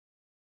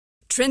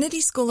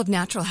 Trinity School of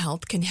Natural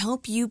Health can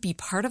help you be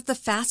part of the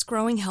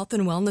fast-growing health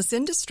and wellness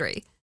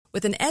industry.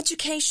 With an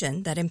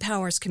education that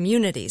empowers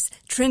communities,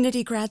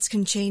 Trinity grads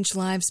can change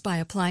lives by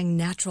applying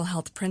natural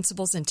health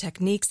principles and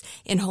techniques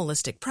in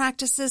holistic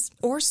practices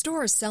or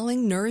stores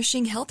selling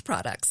nourishing health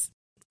products.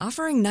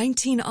 Offering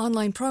 19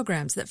 online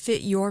programs that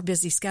fit your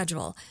busy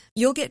schedule,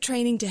 you'll get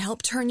training to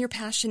help turn your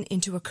passion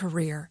into a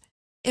career.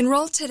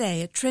 Enroll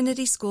today at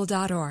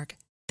trinityschool.org.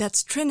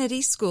 That's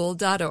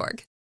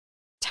trinityschool.org.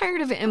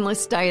 Tired of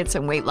endless diets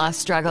and weight loss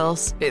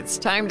struggles? It's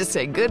time to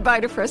say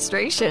goodbye to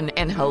frustration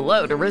and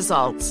hello to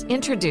results.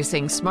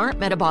 Introducing Smart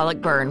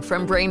Metabolic Burn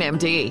from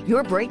BrainMD,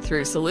 your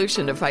breakthrough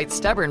solution to fight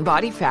stubborn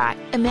body fat.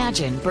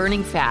 Imagine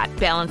burning fat,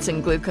 balancing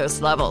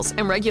glucose levels,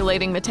 and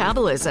regulating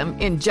metabolism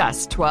in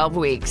just 12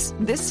 weeks.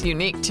 This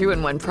unique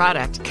 2-in-1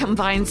 product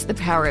combines the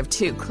power of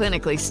 2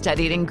 clinically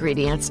studied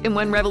ingredients in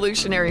one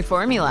revolutionary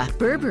formula.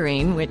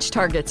 Berberine, which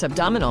targets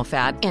abdominal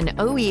fat, and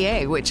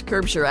OEA, which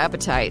curbs your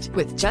appetite.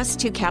 With just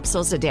 2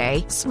 capsules a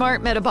day,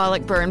 Smart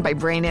Metabolic Burn by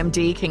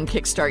BrainMD can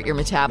kickstart your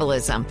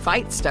metabolism,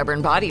 fight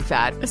stubborn body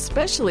fat,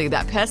 especially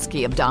that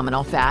pesky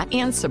abdominal fat,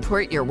 and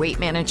support your weight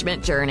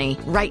management journey.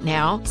 Right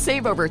now,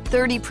 save over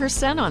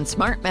 30% on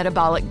Smart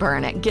Metabolic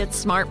Burn at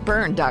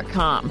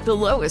GetSmartBurn.com. The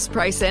lowest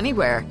price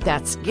anywhere.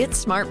 That's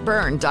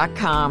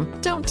GetSmartBurn.com.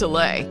 Don't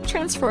delay.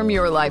 Transform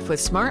your life with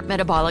Smart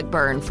Metabolic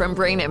Burn from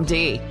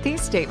BrainMD.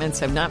 These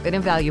statements have not been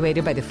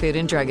evaluated by the Food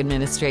and Drug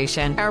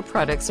Administration. Our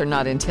products are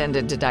not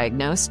intended to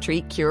diagnose,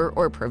 treat, cure,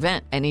 or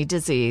prevent any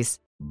disease.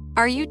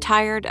 Are you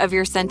tired of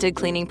your scented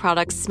cleaning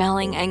products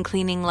smelling and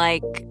cleaning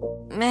like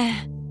meh?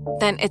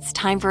 Then it's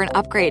time for an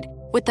upgrade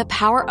with the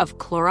power of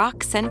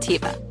Clorox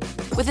Scentiva.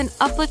 With an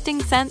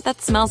uplifting scent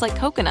that smells like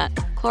coconut,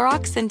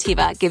 Clorox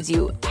Scentiva gives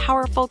you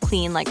powerful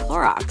clean like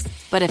Clorox,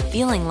 but a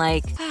feeling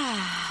like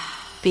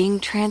being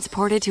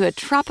transported to a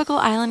tropical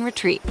island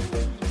retreat.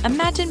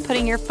 Imagine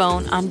putting your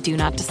phone on Do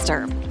Not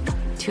Disturb,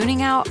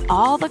 tuning out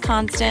all the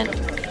constant,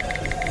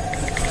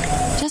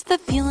 just the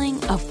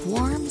feeling of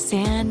warm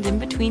sand in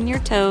between your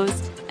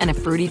toes and a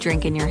fruity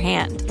drink in your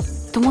hand.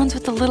 The ones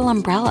with the little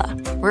umbrella.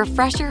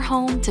 Refresh your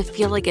home to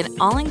feel like an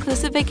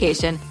all-inclusive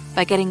vacation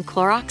by getting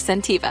Clorox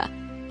Scentiva.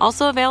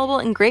 Also available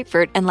in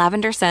grapefruit and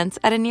lavender scents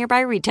at a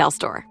nearby retail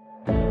store.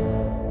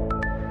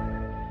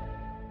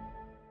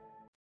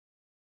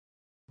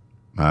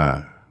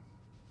 My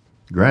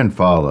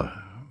grandfather,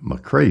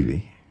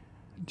 McCravey,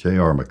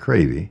 J.R.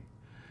 McCravey,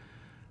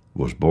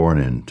 was born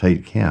in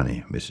Tate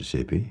County,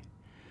 Mississippi,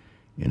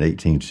 in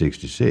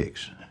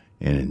 1866.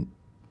 And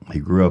he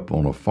grew up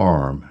on a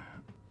farm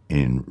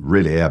in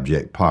really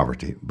abject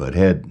poverty, but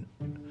had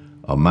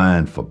a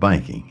mind for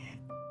banking.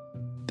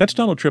 That's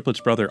Donald Triplett's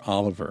brother,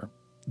 Oliver.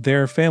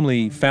 Their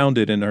family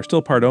founded and are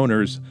still part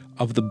owners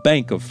of the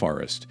Bank of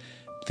Forest.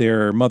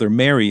 Their mother,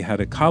 Mary,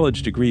 had a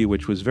college degree,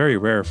 which was very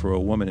rare for a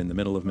woman in the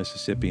middle of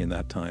Mississippi in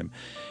that time.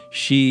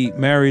 She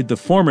married the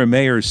former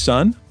mayor's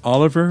son,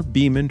 Oliver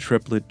Beeman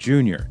Triplett,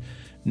 Jr.,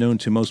 known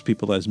to most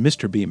people as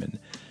Mr. Beeman.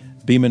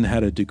 Beeman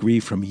had a degree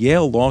from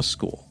Yale Law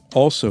School,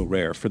 also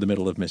rare for the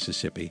middle of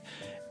Mississippi,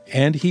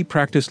 and he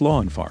practiced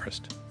law in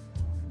Forest.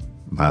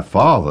 My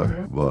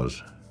father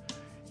was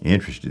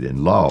interested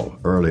in law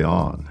early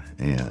on,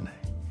 and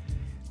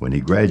when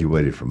he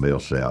graduated from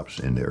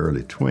Millsaps in the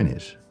early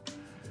 20s,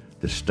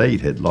 the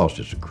state had lost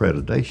its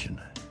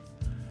accreditation,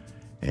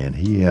 and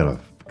he had a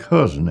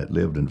cousin that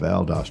lived in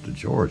Valdosta,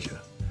 Georgia,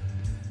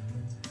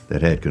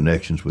 that had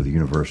connections with the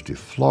University of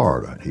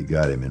Florida. He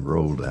got him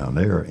enrolled down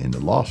there in the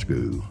law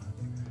school,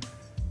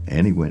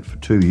 and he went for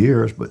 2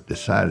 years, but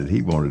decided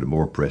he wanted a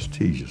more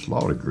prestigious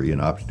law degree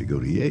and opted to go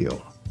to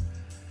Yale.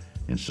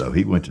 And so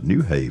he went to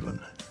New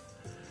Haven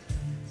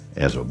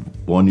as a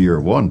one-year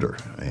wonder.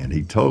 And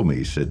he told me,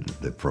 he said,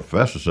 the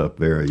professors up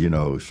there, you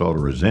know, sort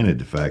of resented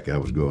the fact I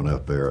was going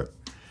up there.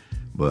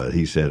 But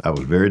he said I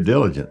was very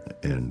diligent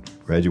and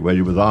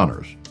graduated with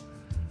honors.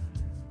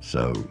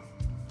 So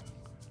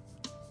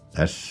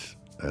that's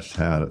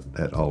how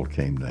that all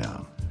came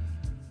down.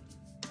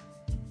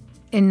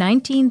 In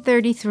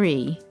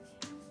 1933,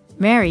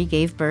 Mary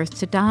gave birth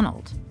to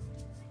Donald.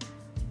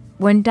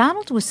 When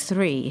Donald was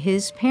 3,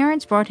 his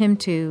parents brought him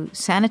to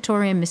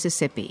Sanatorium,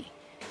 Mississippi,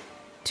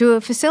 to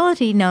a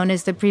facility known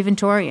as the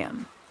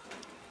Preventorium.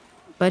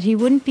 But he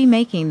wouldn't be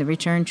making the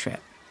return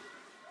trip.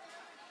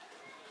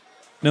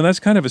 Now, that's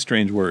kind of a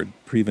strange word,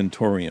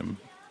 Preventorium,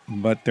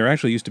 but there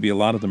actually used to be a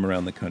lot of them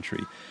around the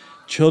country.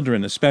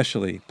 Children,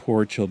 especially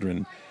poor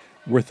children,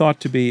 were thought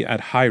to be at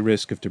high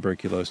risk of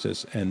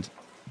tuberculosis, and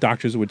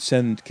doctors would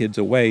send kids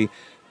away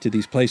to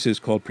these places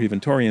called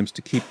preventoriums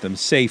to keep them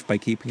safe by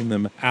keeping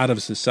them out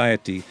of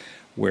society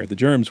where the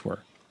germs were.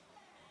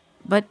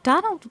 But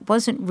Donald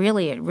wasn't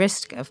really at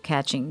risk of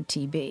catching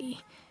TB.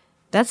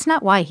 That's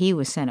not why he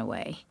was sent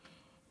away.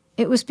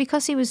 It was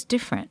because he was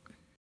different.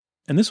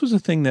 And this was a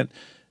thing that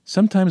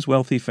sometimes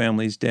wealthy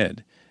families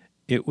did.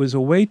 It was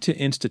a way to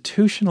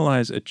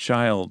institutionalize a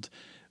child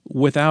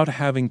without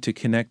having to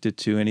connect it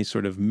to any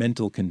sort of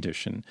mental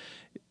condition.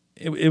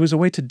 It was a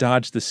way to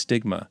dodge the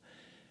stigma.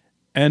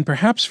 And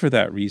perhaps for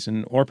that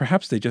reason, or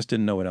perhaps they just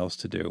didn't know what else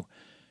to do.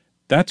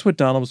 That's what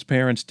Donald's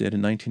parents did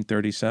in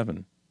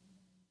 1937.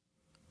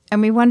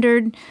 And we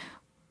wondered,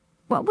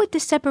 what would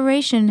the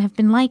separation have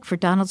been like for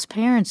Donald's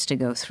parents to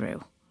go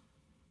through?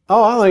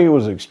 Oh, I think it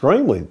was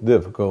extremely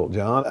difficult,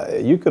 John.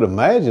 You could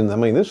imagine, I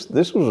mean, this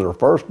was their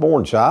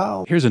firstborn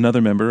child. Here's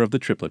another member of the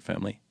Triplett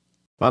family.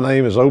 My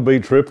name is O.B.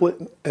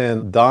 Triplett,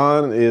 and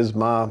Don is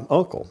my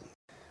uncle.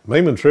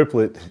 Beeman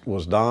Triplett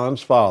was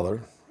Don's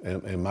father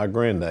and my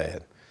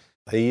granddad.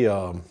 He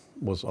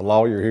was a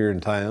lawyer here in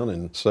town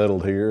and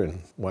settled here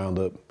and wound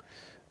up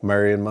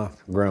marrying my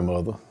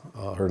grandmother.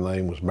 Her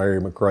name was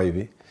Mary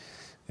McCravey.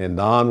 And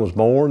Don was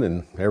born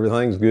and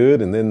everything's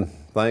good, and then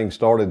things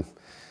started,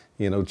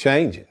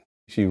 changing.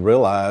 She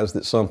realized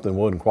that something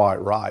wasn't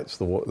quite right, is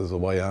the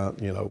way I,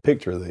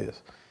 picture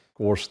this. Of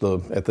course,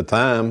 at the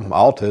time,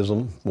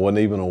 autism wasn't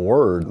even a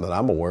word that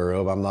I'm aware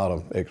of. I'm not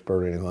an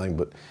expert or anything,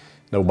 but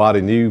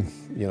nobody knew,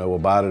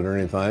 about it or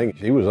anything.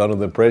 She was under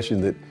the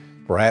impression that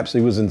perhaps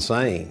he was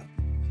insane.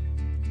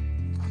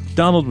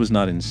 Donald was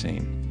not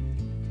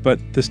insane, but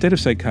the state of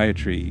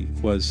psychiatry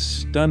was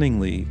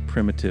stunningly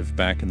primitive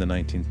back in the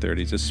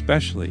 1930s,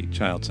 especially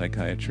child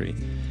psychiatry.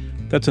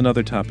 That's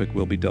another topic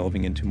we'll be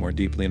delving into more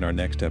deeply in our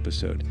next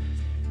episode.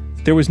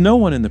 There was no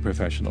one in the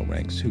professional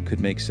ranks who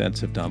could make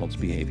sense of Donald's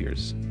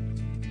behaviors.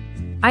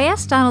 I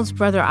asked Donald's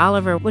brother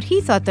Oliver what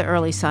he thought the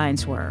early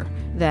signs were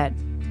that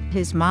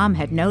his mom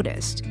had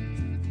noticed.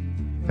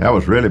 That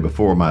was really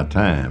before my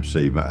time.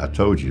 See, I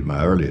told you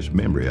my earliest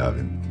memory of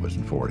him was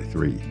in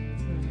 43.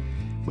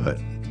 But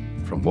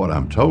from what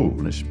I'm told,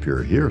 and this is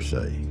pure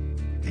hearsay,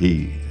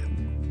 he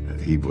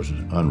was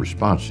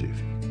unresponsive.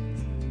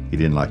 He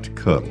didn't like to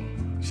cuddle,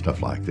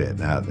 stuff like that.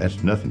 Now,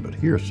 that's nothing but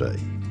hearsay.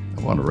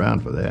 I wasn't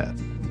around for that.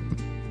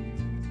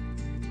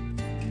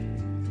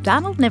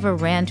 Donald never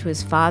ran to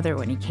his father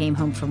when he came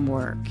home from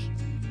work.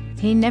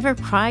 He never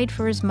cried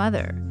for his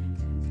mother.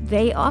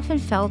 They often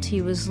felt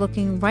he was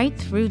looking right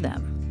through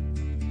them.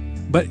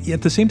 But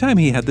at the same time,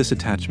 he had this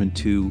attachment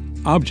to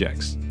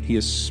objects. He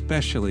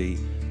especially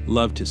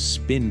loved to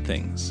spin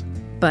things.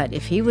 But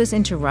if he was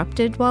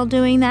interrupted while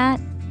doing that,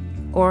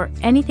 or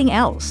anything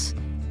else,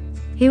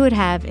 he would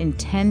have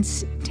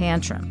intense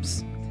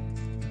tantrums.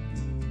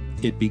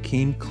 It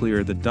became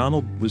clear that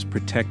Donald was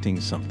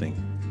protecting something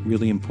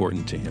really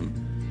important to him,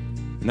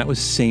 and that was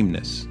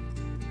sameness,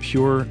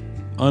 pure,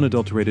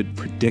 unadulterated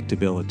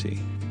predictability.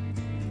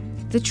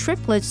 The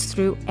triplets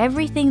threw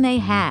everything they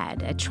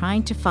had at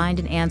trying to find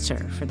an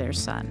answer for their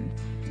son.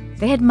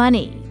 They had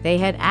money, they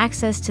had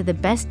access to the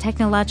best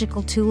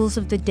technological tools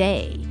of the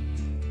day,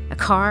 a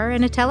car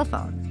and a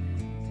telephone.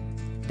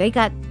 They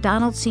got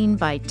Donald seen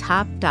by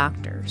top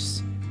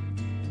doctors.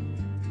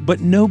 But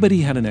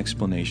nobody had an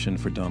explanation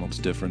for Donald's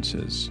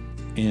differences.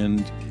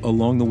 And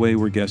along the way,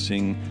 we're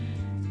guessing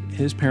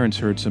his parents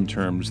heard some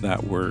terms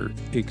that were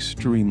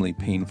extremely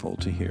painful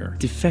to hear.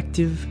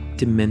 Defective,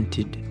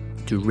 demented,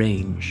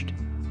 deranged,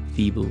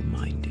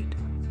 feeble-minded.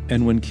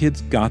 And when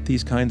kids got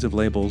these kinds of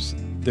labels,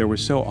 there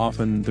was so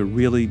often the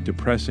really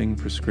depressing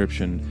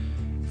prescription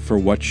for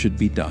what should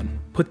be done.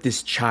 Put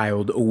this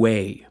child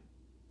away.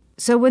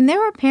 So when there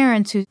were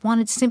parents who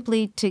wanted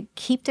simply to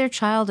keep their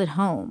child at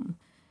home,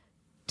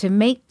 to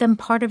make them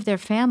part of their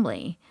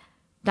family,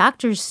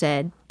 doctors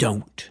said,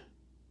 don't.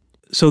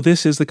 So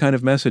this is the kind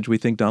of message we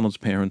think Donald's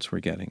parents were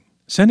getting.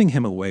 Sending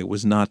him away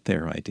was not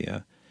their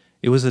idea.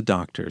 It was a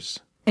doctor's.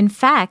 In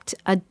fact,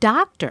 a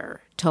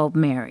doctor told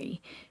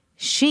Mary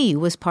she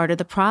was part of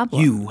the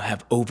problem. You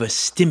have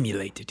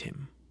overstimulated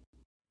him.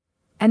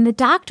 And the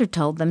doctor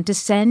told them to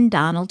send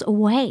Donald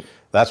away.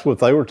 That's what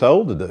they were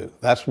told to do.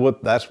 That's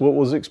what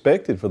was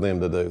expected for them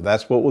to do.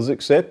 That's what was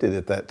accepted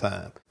at that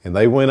time. And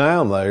they went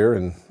out there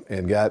and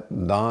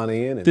got Don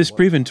in. This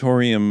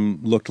preventorium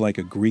looked like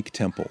a Greek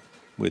temple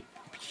with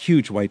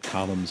huge white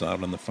columns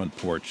out on the front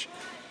porch.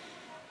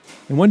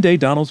 And one day,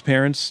 Donald's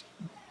parents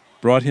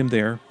brought him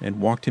there and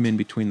walked him in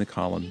between the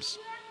columns,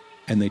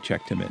 and they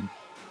checked him in.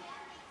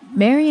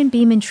 Mary and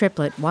Beeman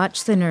Triplett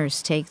watched the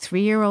nurse take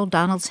 3-year-old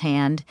Donald's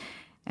hand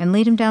and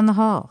lead him down the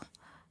hall.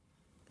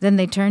 Then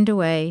they turned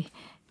away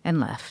and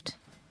left.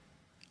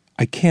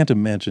 I can't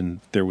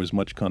imagine there was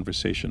much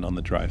conversation on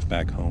the drive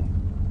back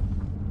home.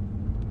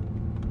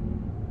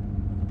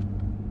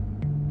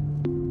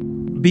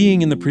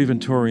 Being in the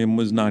preventorium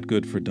was not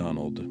good for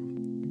Donald.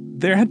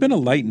 There had been a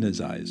light in his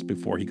eyes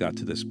before he got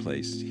to this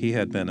place. He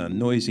had been a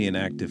noisy and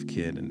active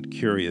kid and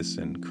curious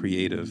and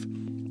creative.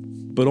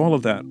 But all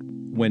of that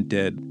went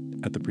dead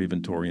at the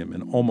preventorium,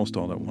 and almost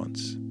all at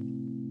once.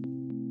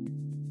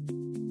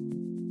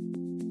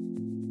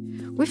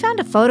 We found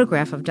a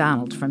photograph of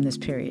Donald from this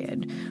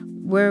period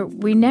where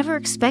we never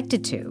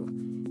expected to.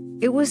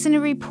 It was in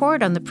a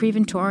report on the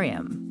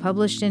preventorium,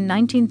 published in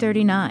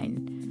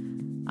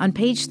 1939. On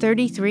page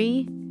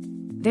 33,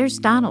 there's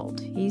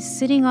Donald. He's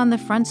sitting on the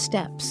front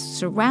steps,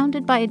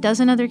 surrounded by a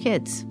dozen other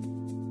kids.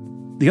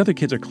 The other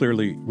kids are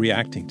clearly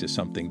reacting to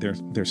something.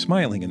 They're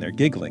smiling and they're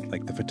giggling,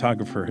 like the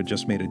photographer had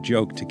just made a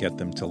joke to get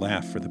them to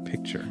laugh for the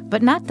picture.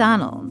 But not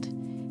Donald.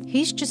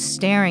 He's just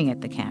staring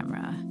at the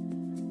camera,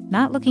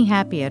 not looking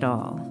happy at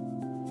all.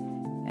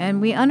 And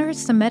we unearthed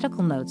some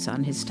medical notes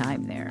on his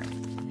time there.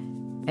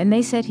 And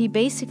they said he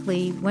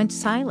basically went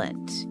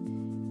silent.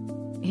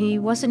 He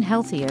wasn't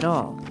healthy at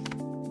all.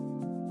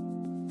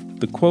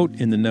 The quote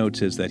in the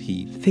notes is that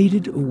he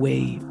faded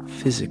away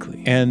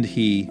physically. And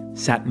he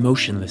sat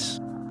motionless,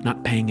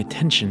 not paying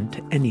attention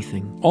to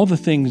anything. All the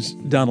things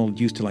Donald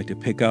used to like to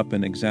pick up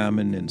and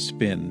examine and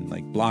spin,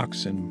 like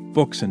blocks and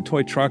books and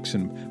toy trucks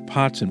and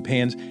pots and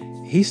pans,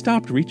 he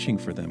stopped reaching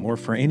for them or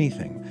for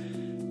anything.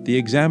 The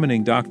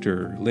examining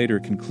doctor later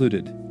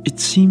concluded, it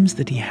seems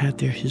that he had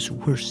there his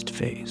worst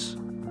phase.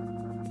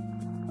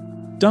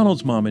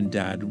 Donald's mom and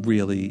dad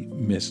really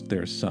missed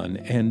their son,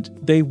 and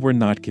they were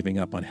not giving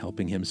up on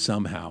helping him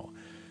somehow.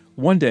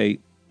 One day,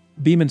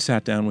 Beeman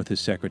sat down with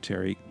his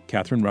secretary,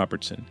 Catherine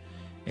Robertson,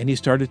 and he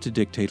started to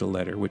dictate a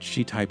letter, which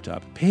she typed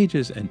up,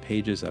 pages and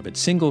pages of it,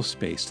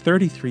 single-spaced,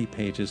 33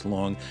 pages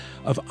long,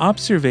 of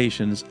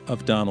observations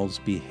of Donald's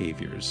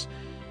behaviors.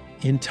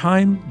 In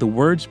time, the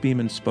words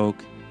Beeman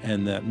spoke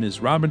and that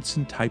Ms.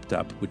 Robertson typed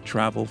up would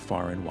travel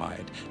far and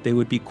wide. They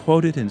would be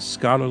quoted in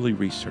scholarly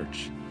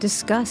research,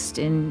 discussed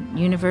in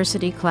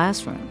university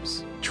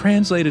classrooms,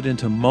 translated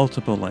into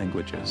multiple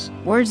languages.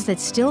 Words that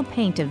still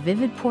paint a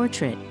vivid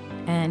portrait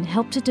and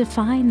help to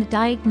define the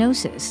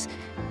diagnosis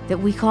that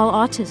we call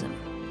autism.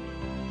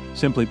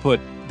 Simply put,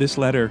 this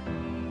letter,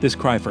 this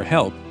cry for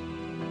help,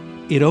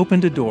 it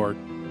opened a door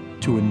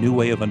to a new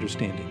way of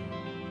understanding.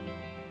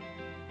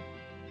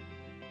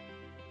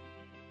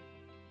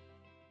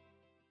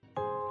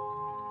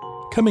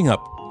 Coming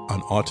up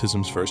on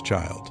Autism's First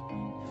Child.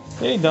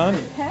 Hey, Don.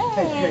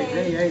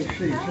 Hey,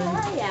 see. How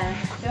are ya?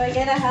 Do I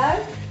get a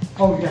hug?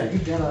 Oh, yeah, you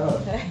get a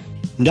hug.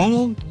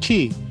 Donald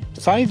T.,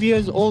 5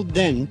 years old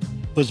then,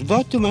 was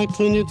brought to my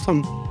clinic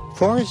from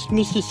Forest,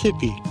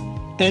 Mississippi,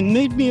 and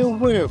made me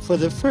aware for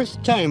the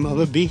first time of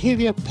a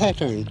behavior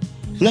pattern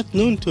not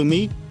known to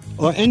me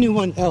or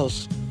anyone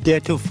else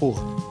theretofore.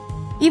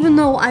 Even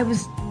though I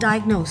was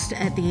diagnosed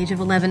at the age of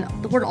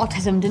 11, the word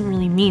autism didn't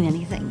really mean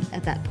anything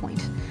at that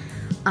point.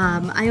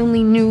 I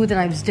only knew that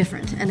I was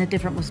different, and that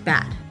different was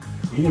bad.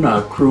 You know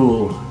how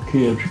cruel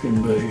kids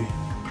can be,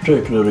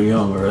 particularly at a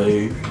younger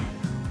age.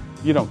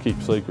 You don't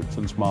keep secrets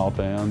in small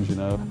towns, you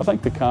know. I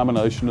think the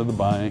combination of the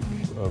bank,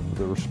 of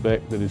the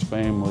respect that his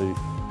family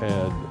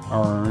had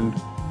earned,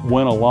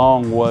 went a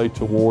long way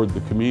toward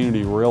the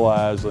community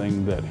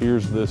realizing that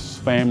here's this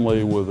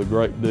family with a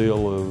great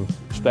deal of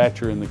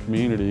stature in the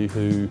community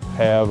who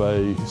have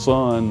a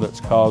son that's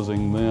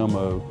causing them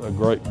a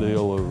great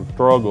deal of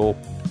struggle.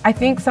 I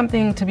think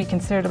something to be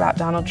considered about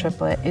Donald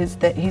Triplett is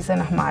that he's in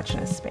a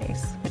homogenous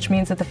space, which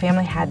means that the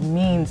family had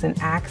means and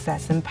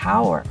access and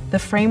power. The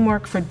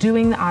framework for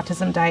doing the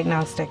autism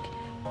diagnostic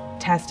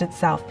test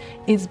itself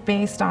is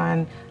based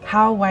on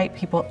how white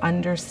people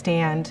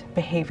understand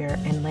behavior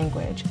and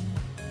language.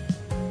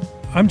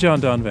 I'm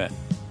John Donvan.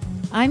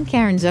 I'm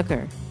Karen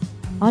Zucker.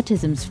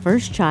 Autism's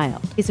First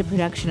Child is a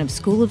production of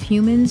School of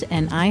Humans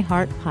and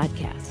iHeart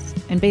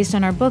Podcasts, and based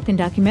on our book and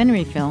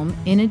documentary film,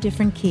 In a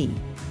Different Key.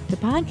 The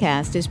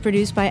podcast is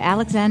produced by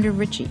Alexander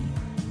Ritchie.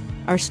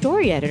 Our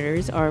story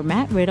editors are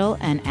Matt Riddle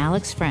and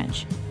Alex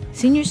French,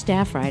 senior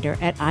staff writer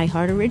at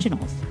iHeart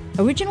Originals.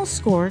 Original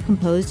score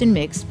composed and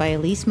mixed by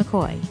Elise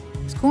McCoy.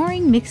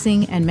 Scoring,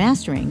 mixing, and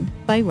mastering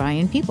by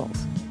Ryan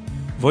Peoples.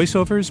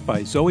 Voiceovers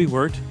by Zoe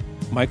Wirt,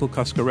 Michael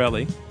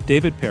Coscarelli,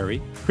 David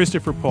Perry,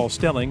 Christopher Paul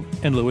Stelling,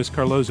 and Louis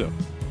Carlozo.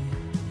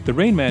 The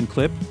Rain Man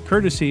clip,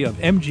 courtesy of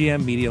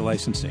MGM Media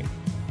Licensing.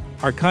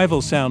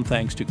 Archival sound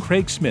thanks to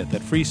Craig Smith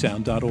at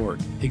freesound.org.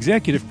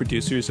 Executive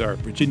producers are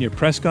Virginia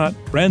Prescott,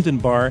 Brandon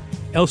Barr,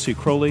 Elsie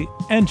Crowley,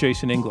 and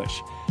Jason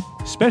English.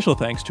 Special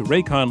thanks to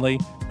Ray Conley,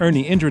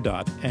 Ernie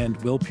Indradat, and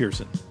Will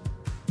Pearson.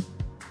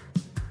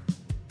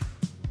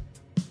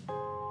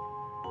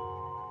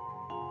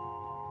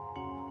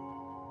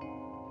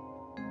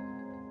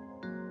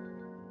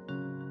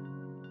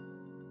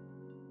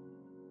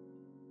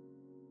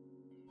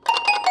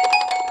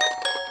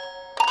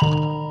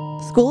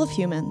 School of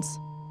Humans.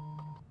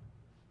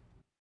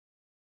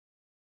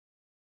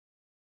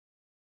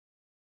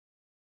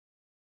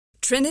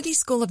 Trinity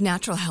School of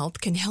Natural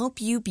Health can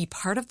help you be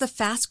part of the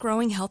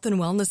fast-growing health and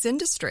wellness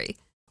industry.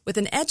 With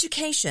an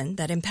education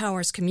that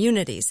empowers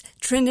communities,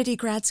 Trinity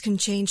grads can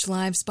change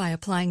lives by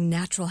applying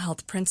natural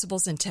health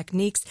principles and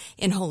techniques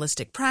in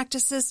holistic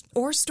practices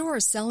or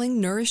stores selling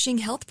nourishing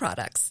health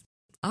products.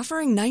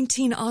 Offering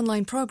 19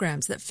 online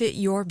programs that fit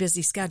your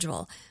busy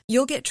schedule,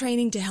 you'll get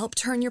training to help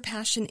turn your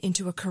passion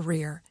into a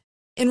career.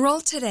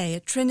 Enroll today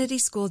at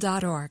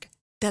trinityschool.org.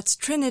 That's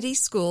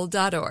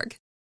trinityschool.org.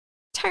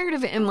 Tired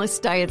of endless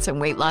diets and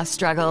weight loss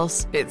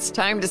struggles? It's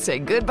time to say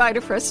goodbye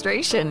to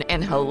frustration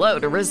and hello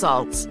to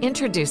results.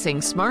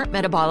 Introducing Smart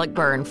Metabolic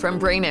Burn from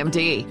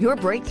BrainMD, your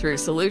breakthrough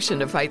solution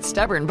to fight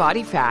stubborn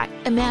body fat.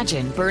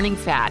 Imagine burning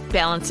fat,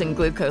 balancing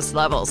glucose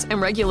levels, and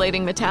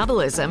regulating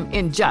metabolism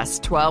in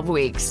just 12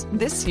 weeks.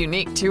 This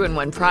unique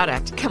 2-in-1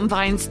 product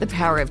combines the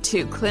power of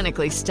 2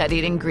 clinically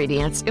studied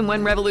ingredients in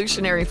one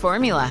revolutionary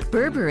formula.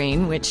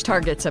 Berberine, which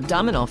targets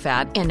abdominal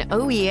fat, and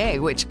OEA,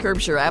 which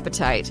curbs your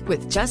appetite.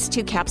 With just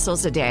 2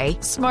 capsules a day,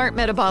 Smart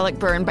Metabolic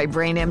Burn by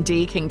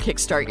BrainMD can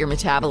kickstart your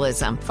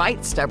metabolism,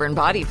 fight stubborn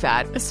body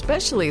fat,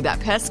 especially that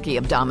pesky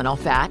abdominal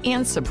fat,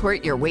 and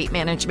support your weight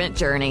management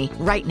journey.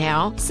 Right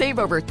now, save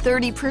over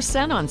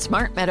 30% on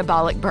Smart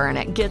Metabolic Burn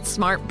at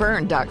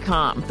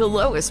GetSmartBurn.com. The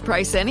lowest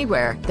price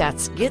anywhere.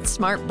 That's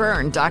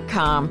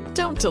GetSmartBurn.com.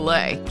 Don't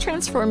delay.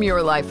 Transform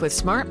your life with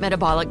Smart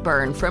Metabolic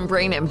Burn from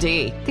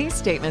BrainMD. These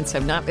statements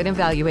have not been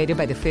evaluated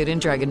by the Food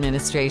and Drug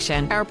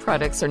Administration. Our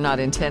products are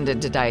not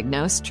intended to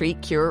diagnose, treat,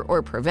 cure,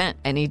 or prevent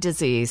any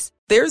disease.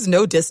 There's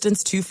no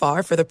distance too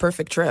far for the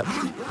perfect trip.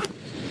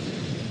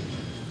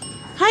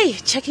 Hi,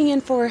 checking in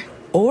for...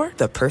 Or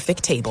the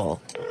perfect table.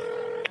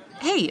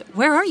 Hey,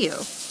 where are you?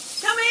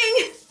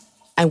 Coming!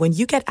 And when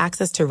you get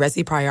access to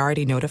Resi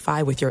Priority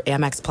Notify with your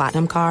Amex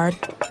Platinum card...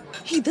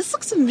 Hey, this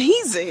looks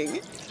amazing.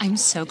 I'm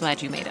so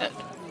glad you made it.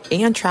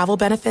 And travel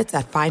benefits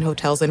at fine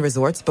hotels and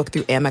resorts booked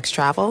through Amex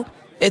Travel,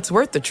 it's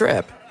worth the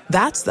trip.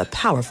 That's the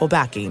powerful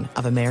backing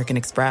of American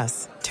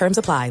Express. Terms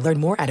apply. Learn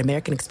more at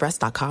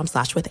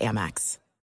americanexpress.com/withAmex.